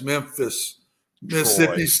Miss, Memphis,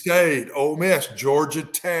 Mississippi State, Ole Miss, Georgia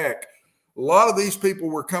Tech, a lot of these people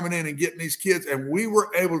were coming in and getting these kids, and we were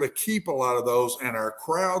able to keep a lot of those, and our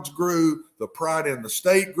crowds grew, the pride in the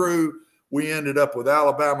state grew. We ended up with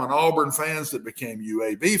Alabama and Auburn fans that became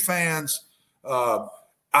UAB fans.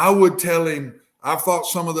 I would tell him, I thought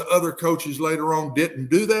some of the other coaches later on didn't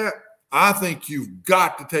do that. I think you've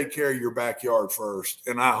got to take care of your backyard first,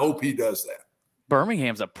 and I hope he does that.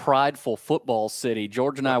 Birmingham's a prideful football city.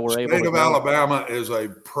 George and I were able to. The state of Alabama is a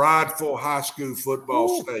prideful high school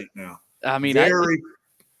football state now. I mean,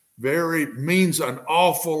 very means an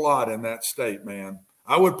awful lot in that state, man.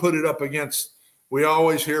 I would put it up against, we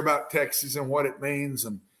always hear about Texas and what it means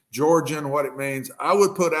and Georgia and what it means. I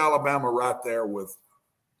would put Alabama right there with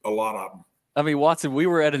a lot of them. I mean, Watson, we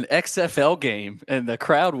were at an XFL game and the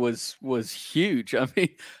crowd was huge. I mean,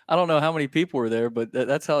 I don't know how many people were there, but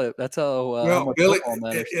that's how well, Billy,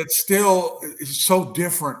 it's so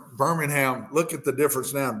different. Birmingham, look at the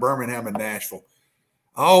difference now in Birmingham and Nashville.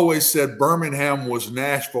 I always said Birmingham was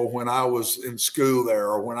Nashville when I was in school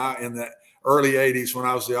there, or in the early 80s when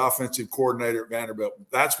I was the offensive coordinator at Vanderbilt.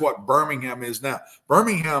 That's what Birmingham is now.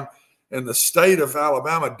 Birmingham and the state of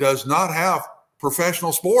Alabama does not have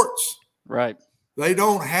professional sports. Right. They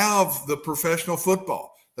don't have the professional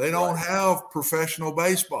football. They don't have professional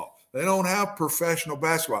baseball. They don't have professional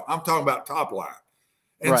basketball. I'm talking about top line.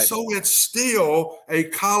 And so it's still a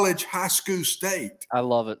college high school state. I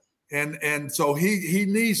love it. And so he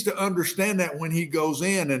needs to understand that when he goes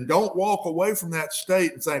in, and don't walk away from that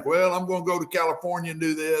state and think, well, I'm going to go to California and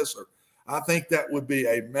do this. Or I think that would be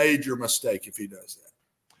a major mistake if he does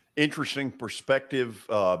that. Interesting perspective.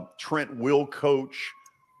 Trent will coach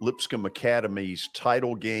Lipscomb Academy's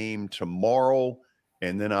title game tomorrow,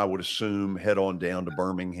 and then I would assume head on down to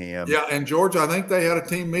Birmingham. Yeah, and George, I think they had a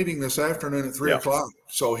team meeting this afternoon at 3 o'clock.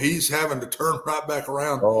 So he's having to turn right back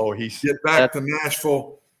around. Get back to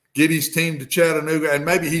Nashville, get his team to Chattanooga, and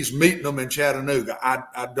maybe he's meeting them in Chattanooga.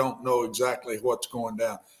 I don't know exactly what's going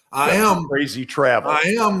down. I am crazy travel.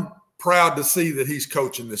 I am proud to see that he's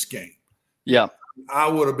coaching this game. Yeah. I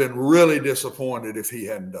would have been really disappointed if he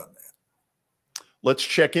hadn't done that. Let's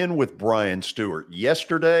check in with Brian Stewart.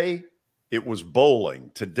 Yesterday, it was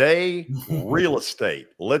bowling. Today, real estate.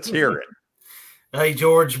 Let's hear it. Hey,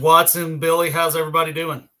 George, Watson, Billy, how's everybody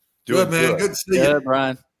doing? Good, man. Good to see you. Good,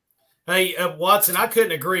 Brian. Hey, Watson, I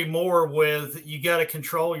couldn't agree more with you got to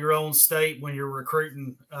control your own state when you're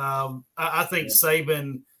recruiting. I think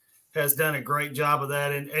Saban has done a great job of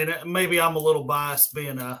that. And maybe I'm a little biased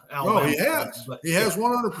being a Alabama. No, he has. He has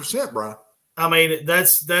 100%, Brian. I mean,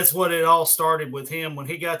 that's what it all started with him. When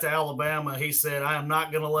he got to Alabama, he said, I am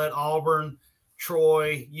not going to let Auburn,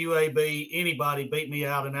 Troy, UAB, anybody beat me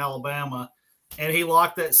out in Alabama. And he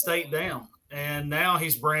locked that state down. And now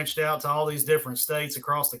he's branched out to all these different states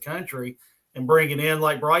across the country and bringing in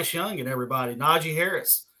like Bryce Young and everybody. Najee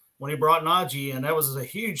Harris, when he brought Najee in, that was a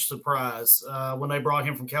huge surprise when they brought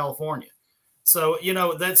him from California. So,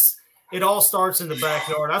 it all starts in the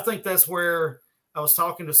backyard. I think that's where I was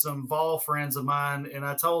talking to some Vol friends of mine, and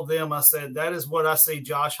I told them, I said, that is what I see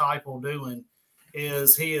Josh Heupel doing,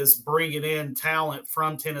 is he is bringing in talent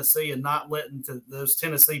from Tennessee and not letting those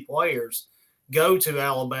Tennessee players go to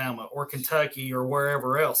Alabama or Kentucky or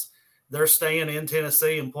wherever else. They're staying in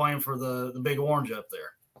Tennessee and playing for the Big Orange up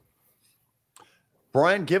there.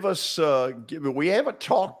 Brian, give us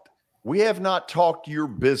we have not talked your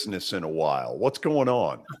business in a while. What's going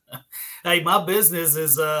on? Hey, my business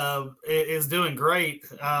is doing great.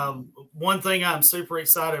 One thing I'm super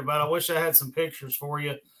excited about, I wish I had some pictures for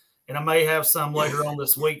you, and I may have some later on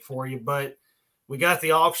this week for you, but we got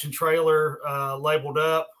the auction trailer labeled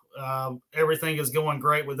up. Everything is going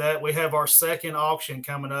great with that. We have our second auction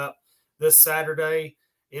coming up this Saturday.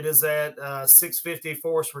 It is at 650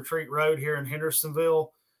 Forest Retreat Road here in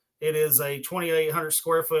Hendersonville. It is a 2,800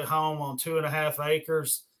 square foot home on 2.5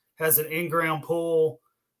 acres, has an in-ground pool,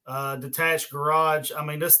 detached garage. I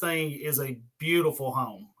mean, this thing is a beautiful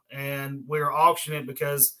home, and we're auctioning it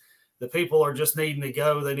because The people are just needing to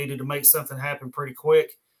go. They needed to make something happen pretty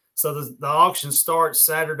quick. So the auction starts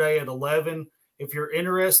Saturday at 11. If you're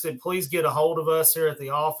interested, please get a hold of us here at the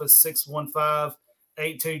office,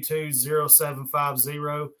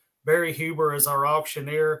 615-822-0750. Barry Huber is our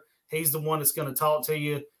auctioneer. He's the one that's going to talk to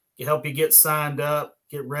you, help you get signed up,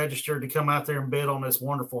 get registered to come out there and bid on this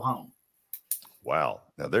wonderful home. Wow.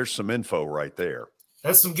 Now there's some info right there.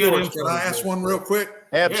 That's some good info. Can I ask one real quick?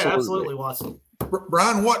 Absolutely. Yeah, absolutely, Watson.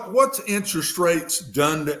 Brian, what's interest rates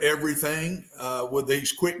done to everything with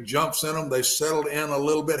these quick jumps in them? They settled in a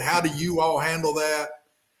little bit. How do you all handle that?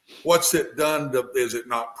 What's it done to, is it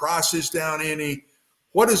not prices down any?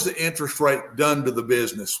 What has the interest rate done to the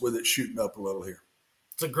business with it shooting up a little here?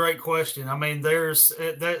 It's a great question. I mean,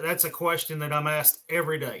 that's a question that I'm asked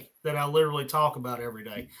every day, that I literally talk about every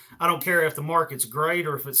day. I don't care if the market's great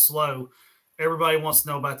or if it's slow. Everybody wants to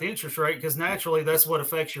know about the interest rate because naturally that's what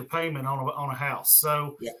affects your payment on a house.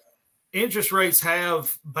 So interest rates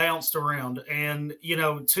have bounced around. And,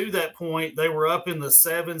 to that point, they were up in the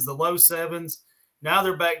sevens, the low sevens. Now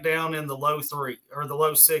they're back down in the low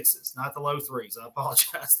low sixes, not the low threes. I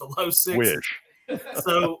apologize. The low sixes.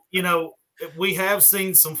 So, we have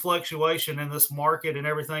seen some fluctuation in this market and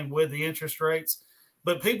everything with the interest rates,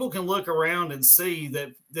 but people can look around and see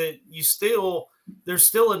that there's still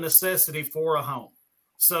a necessity for a home.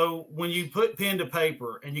 So when you put pen to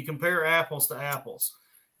paper and you compare apples to apples,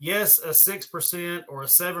 yes, a 6% or a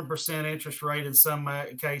 7% interest rate in some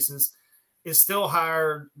cases is still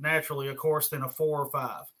higher naturally, of course, than a 4 or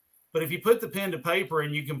 5. But if you put the pen to paper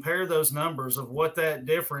and you compare those numbers of what that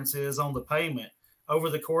difference is on the payment over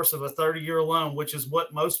the course of a 30-year loan, which is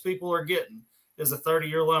what most people are getting, is a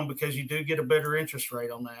 30-year loan because you do get a better interest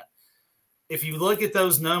rate on that. If you look at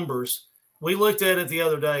those numbers, we looked at it the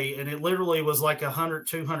other day, and it literally was like $100,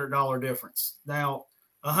 $200 difference. Now,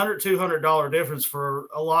 $100, $200 difference for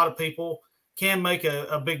a lot of people can make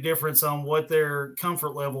a big difference on what their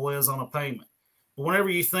comfort level is on a payment. But whenever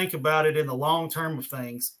you think about it in the long term of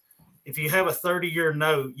things, if you have a 30-year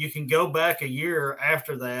note, you can go back a year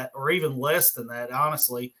after that, or even less than that,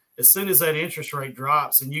 honestly, as soon as that interest rate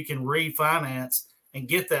drops, and you can refinance and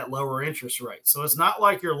get that lower interest rate. So it's not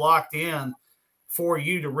like you're locked in for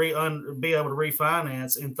you to be able to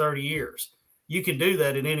refinance in 30 years. You can do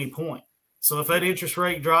that at any point. So if that interest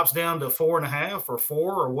rate drops down to 4.5 or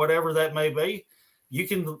 4 or whatever that may be, you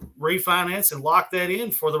can refinance and lock that in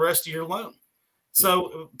for the rest of your loan.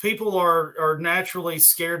 So people are naturally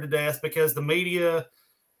scared to death because the media,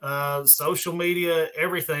 social media,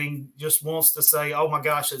 everything just wants to say, oh my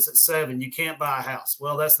gosh, it's at 7. You can't buy a house.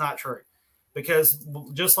 Well, that's not true, because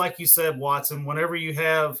just like you said, Watson, whenever you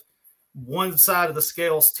have one side of the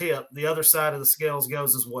scales tip, the other side of the scales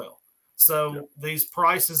goes as well. So these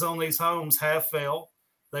prices on these homes have fell.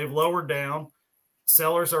 They've lowered down.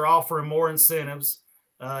 Sellers are offering more incentives.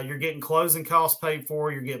 You're getting closing costs paid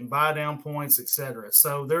for. You're getting buy down points, etc.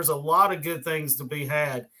 So there's a lot of good things to be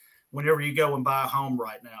had whenever you go and buy a home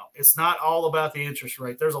right now. It's not all about the interest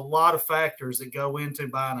rate. There's a lot of factors that go into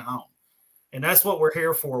buying a home. And that's what we're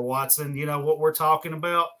here for, Watson. You know, what we're talking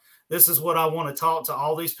about. This is what I want to talk to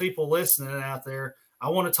all these people listening out there. I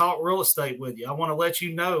want to talk real estate with you. I want to let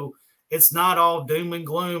you know it's not all doom and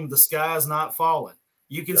gloom. The sky's not falling.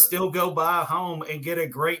 You can still go buy a home and get a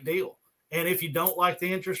great deal. And if you don't like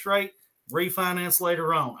the interest rate, refinance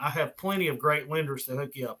later on. I have plenty of great lenders to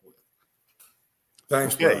hook you up with.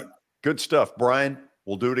 Thanks, Brian. Good stuff, Brian.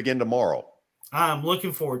 We'll do it again tomorrow. I'm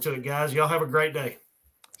looking forward to it, guys. Y'all have a great day.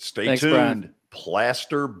 Stay tuned. Brian.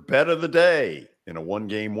 Plaster bet of the day in a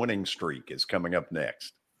 1-game winning streak is coming up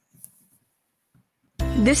next.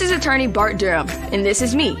 This is attorney Bart Durham, and this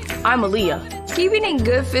is me. I'm Aaliyah. Keeping in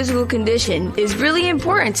good physical condition is really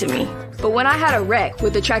important to me. But when I had a wreck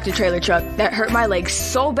with a tractor-trailer truck that hurt my legs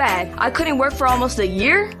so bad I couldn't work for almost a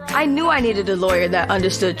year, I knew I needed a lawyer that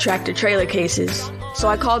understood tractor-trailer cases. So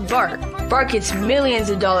I called Bart. Bart gets millions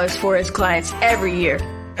of dollars for his clients every year.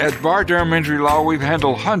 At Bart Durham Injury Law, we've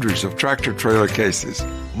handled hundreds of tractor-trailer cases.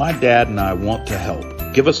 My dad and I want to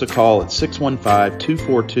help. Give us a call at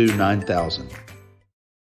 615-242-9000.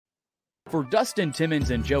 For Dustin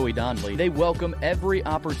Timmons and Joey Donnelly, they welcome every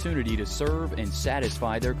opportunity to serve and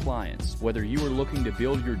satisfy their clients. Whether you are looking to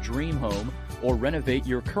build your dream home or renovate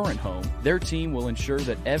your current home, their team will ensure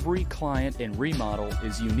that every client and remodel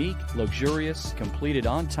is unique, luxurious, completed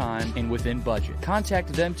on time, and within budget.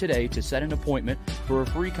 Contact them today to set an appointment for a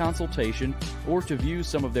free consultation or to view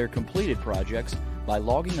some of their completed projects by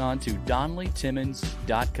logging on to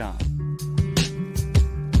DonnellyTimmons.com.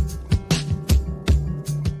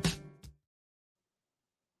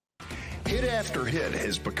 Hit After Hit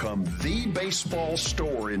has become the baseball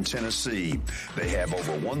store in Tennessee. They have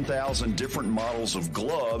over 1,000 different models of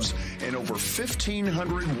gloves and over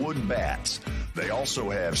 1,500 wood bats. They also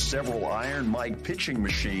have several Iron Mike pitching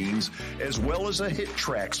machines as well as a Hit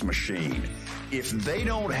Trax machine. If they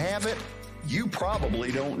don't have it, you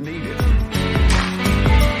probably don't need it.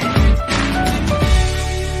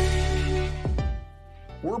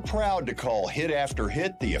 We're proud to call Hit After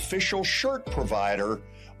Hit the official shirt provider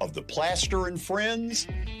of the Plaster and Friends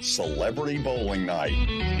Celebrity Bowling Night.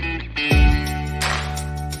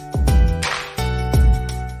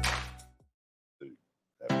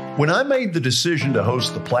 When I made the decision to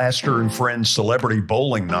host the Plaster and Friends Celebrity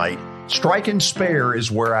Bowling Night, Strike and Spare is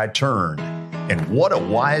where I turned. And what a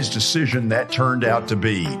wise decision that turned out to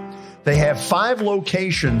be. They have 5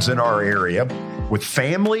 locations in our area with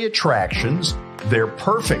family attractions. They're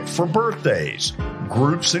perfect for birthdays,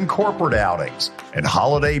 groups and corporate outings, and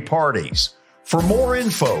holiday parties. For more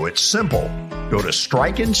info, it's simple. Go to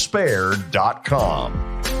strikeandspare.com.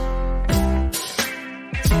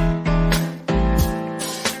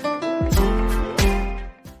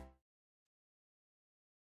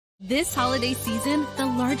 This holiday season, the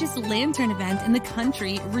largest lantern event in the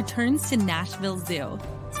country returns to Nashville Zoo.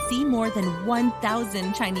 See more than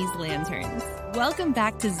 1,000 Chinese lanterns. Welcome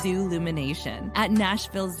back to Zoo Illumination at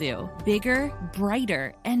Nashville Zoo. Bigger,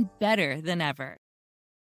 brighter, and better than ever.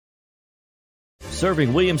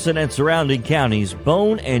 Serving Williamson and surrounding counties,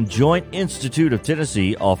 Bone and Joint Institute of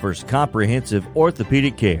Tennessee offers comprehensive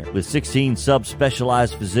orthopedic care with 16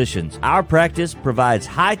 subspecialized physicians. Our practice provides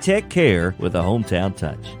high-tech care with a hometown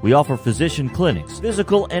touch. We offer physician clinics,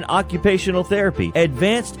 physical and occupational therapy,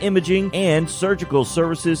 advanced imaging, and surgical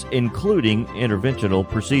services, including interventional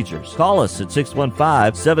procedures. Call us at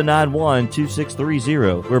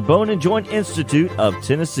 615-791-2630. We're Bone and Joint Institute of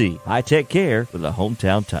Tennessee. High-tech care with a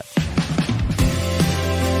hometown touch.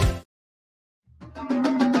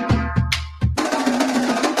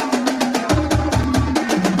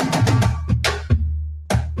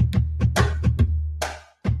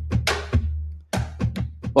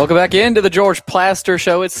 Welcome back into the George Plaster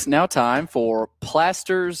Show. It's now time for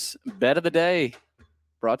Plaster's Bet of the Day,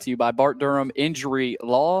 brought to you by Bart Durham Injury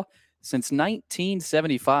Law. Since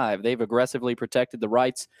 1975, they've aggressively protected the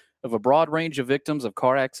rights of a broad range of victims of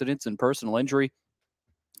car accidents and personal injury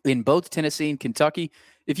in both Tennessee and Kentucky.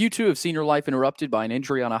 If you too have seen your life interrupted by an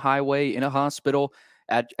injury on a highway, in a hospital,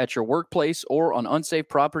 at your workplace, or on unsafe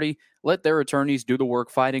property, let their attorneys do the work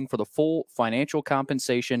fighting for the full financial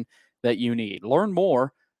compensation that you need. Learn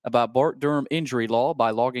more about Bart Durham Injury Law by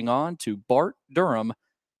logging on to bartdurham.com.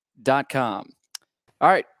 All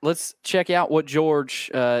right, let's check out what George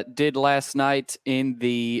did last night in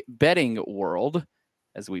the betting world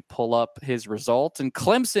as we pull up his results. And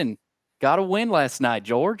Clemson got a win last night,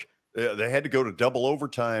 George. Yeah, they had to go to double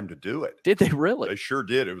overtime to do it. Did they really? They sure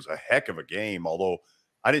did. It was a heck of a game, although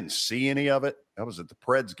I didn't see any of it. I was at the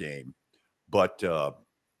Preds game. But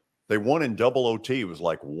they won in double OT. It was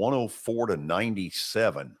like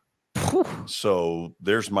 104-97. So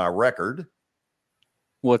there's my record.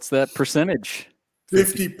 What's that percentage?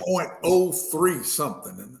 50.03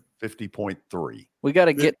 something, isn't it? 50.3. We got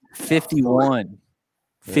to get 51,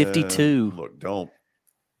 52.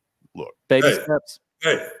 Look. Baby steps.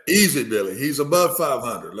 Hey, easy, Billy. He's above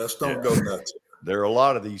 500. Let's don't go nuts. There are a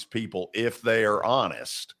lot of these people, if they are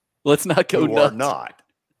honest. Let's not go who nuts. Are not.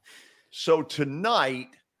 So tonight,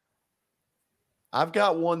 I've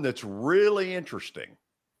got one that's really interesting.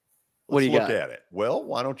 What do you look got? At it. Well,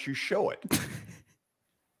 why don't you show it?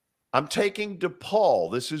 I'm taking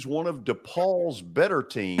DePaul. This is one of DePaul's better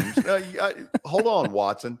teams. Hold on,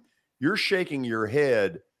 Watson. You're shaking your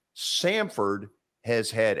head. Samford has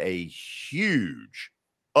had a huge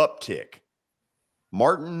uptick.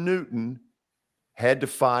 Martin Newton had to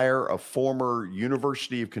fire a former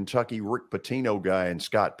University of Kentucky Rick Pitino guy and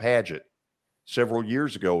Scott Padgett several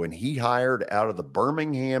years ago, and he hired out of the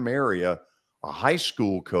Birmingham area a high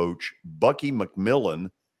school coach, Bucky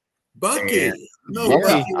McMillan. Bucky.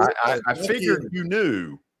 I figured you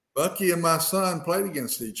knew. Bucky and my son played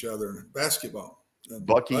against each other in basketball.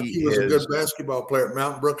 Bucky was a good basketball player at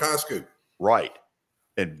Mountain Brook High School. Right.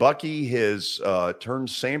 And Bucky has turned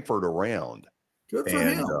Samford around. Good for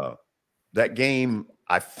him. That game,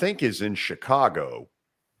 I think, is in Chicago.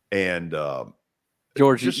 And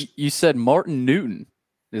George, you said Martin Newton.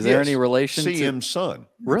 Is there any relation to CM's son?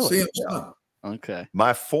 Really? CM's son. Okay.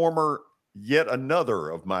 Yet another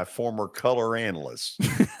of my former color analysts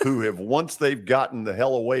who have, once they've gotten the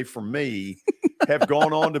hell away from me, have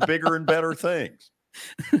gone on to bigger and better things.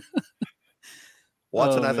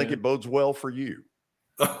 Watson, I think it bodes well for you.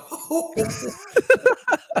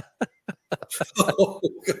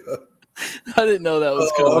 I didn't know that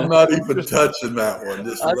was coming. I'm not even touching that one.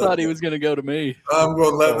 I thought he was going to go to me. I'm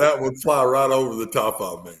going to let that one fly right over the top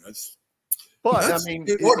of me.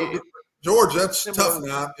 George, that's tough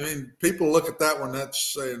now. I mean, people look at that one,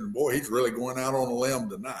 that's saying, boy, he's really going out on a limb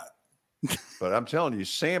tonight. But I'm telling you,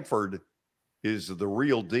 Samford is the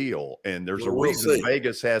real deal. And there's a reason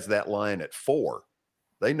Vegas has that line at 4.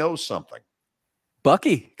 They know something.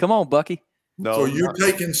 Bucky. Come on, Bucky. No. So you're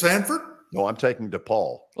taking Sanford? No, I'm taking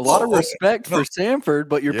DePaul. A lot of respect for Samford,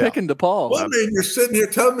 but you're picking DePaul. Well, I mean, you're sitting here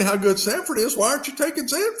telling me how good Samford is. Why aren't you taking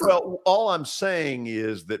Samford? Well, all I'm saying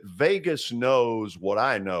is that Vegas knows what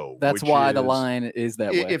I know. That's why the line is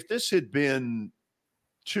that way. If this had been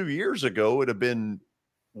 2 years ago, it'd have been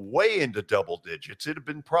way into double digits. It'd have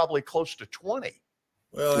been probably close to 20.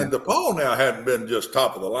 Well, and DePaul now hadn't been just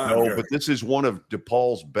top of the line. No, here. but this is one of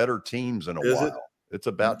DePaul's better teams in a while. It's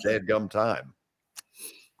about dadgum time.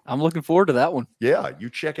 I'm looking forward to that one. Yeah, you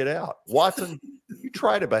check it out. Watson, you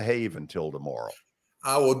try to behave until tomorrow.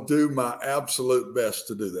 I will do my absolute best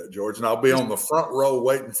to do that, George, and I'll be on the front row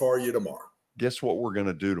waiting for you tomorrow. Guess what we're going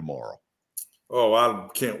to do tomorrow? Oh, I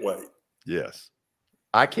can't wait. Yes.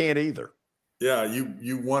 I can't either. Yeah,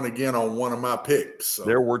 you won again on one of my picks. So.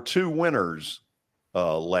 There were 2 winners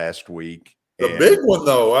last week. The big one,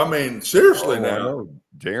 though, I mean, seriously now.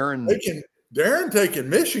 Darren taking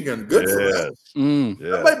Michigan. Good for that.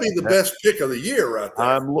 That may be the best pick of the year right there.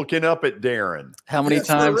 I'm looking up at Darren. How many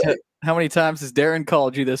times has Darren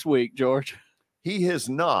called you this week, George? He has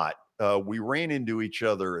not. We ran into each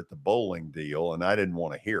other at the bowling deal, and I didn't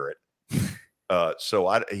want to hear it.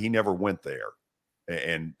 So he never went there.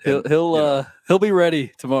 And he'll be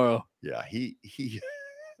ready tomorrow. Yeah, he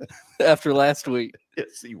after last week.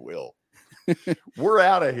 Yes, he will. We're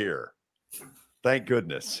out of here. Thank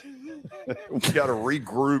goodness. We got to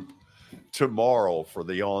regroup tomorrow for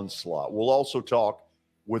the onslaught. We'll also talk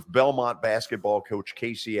with Belmont basketball coach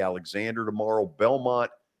Casey Alexander tomorrow. Belmont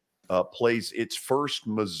plays its first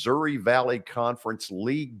Missouri Valley Conference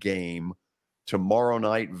League game tomorrow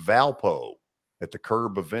night, Valpo, at the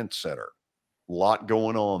Curb Event Center. A lot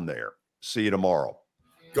going on there. See you tomorrow.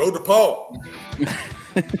 Go DePaul.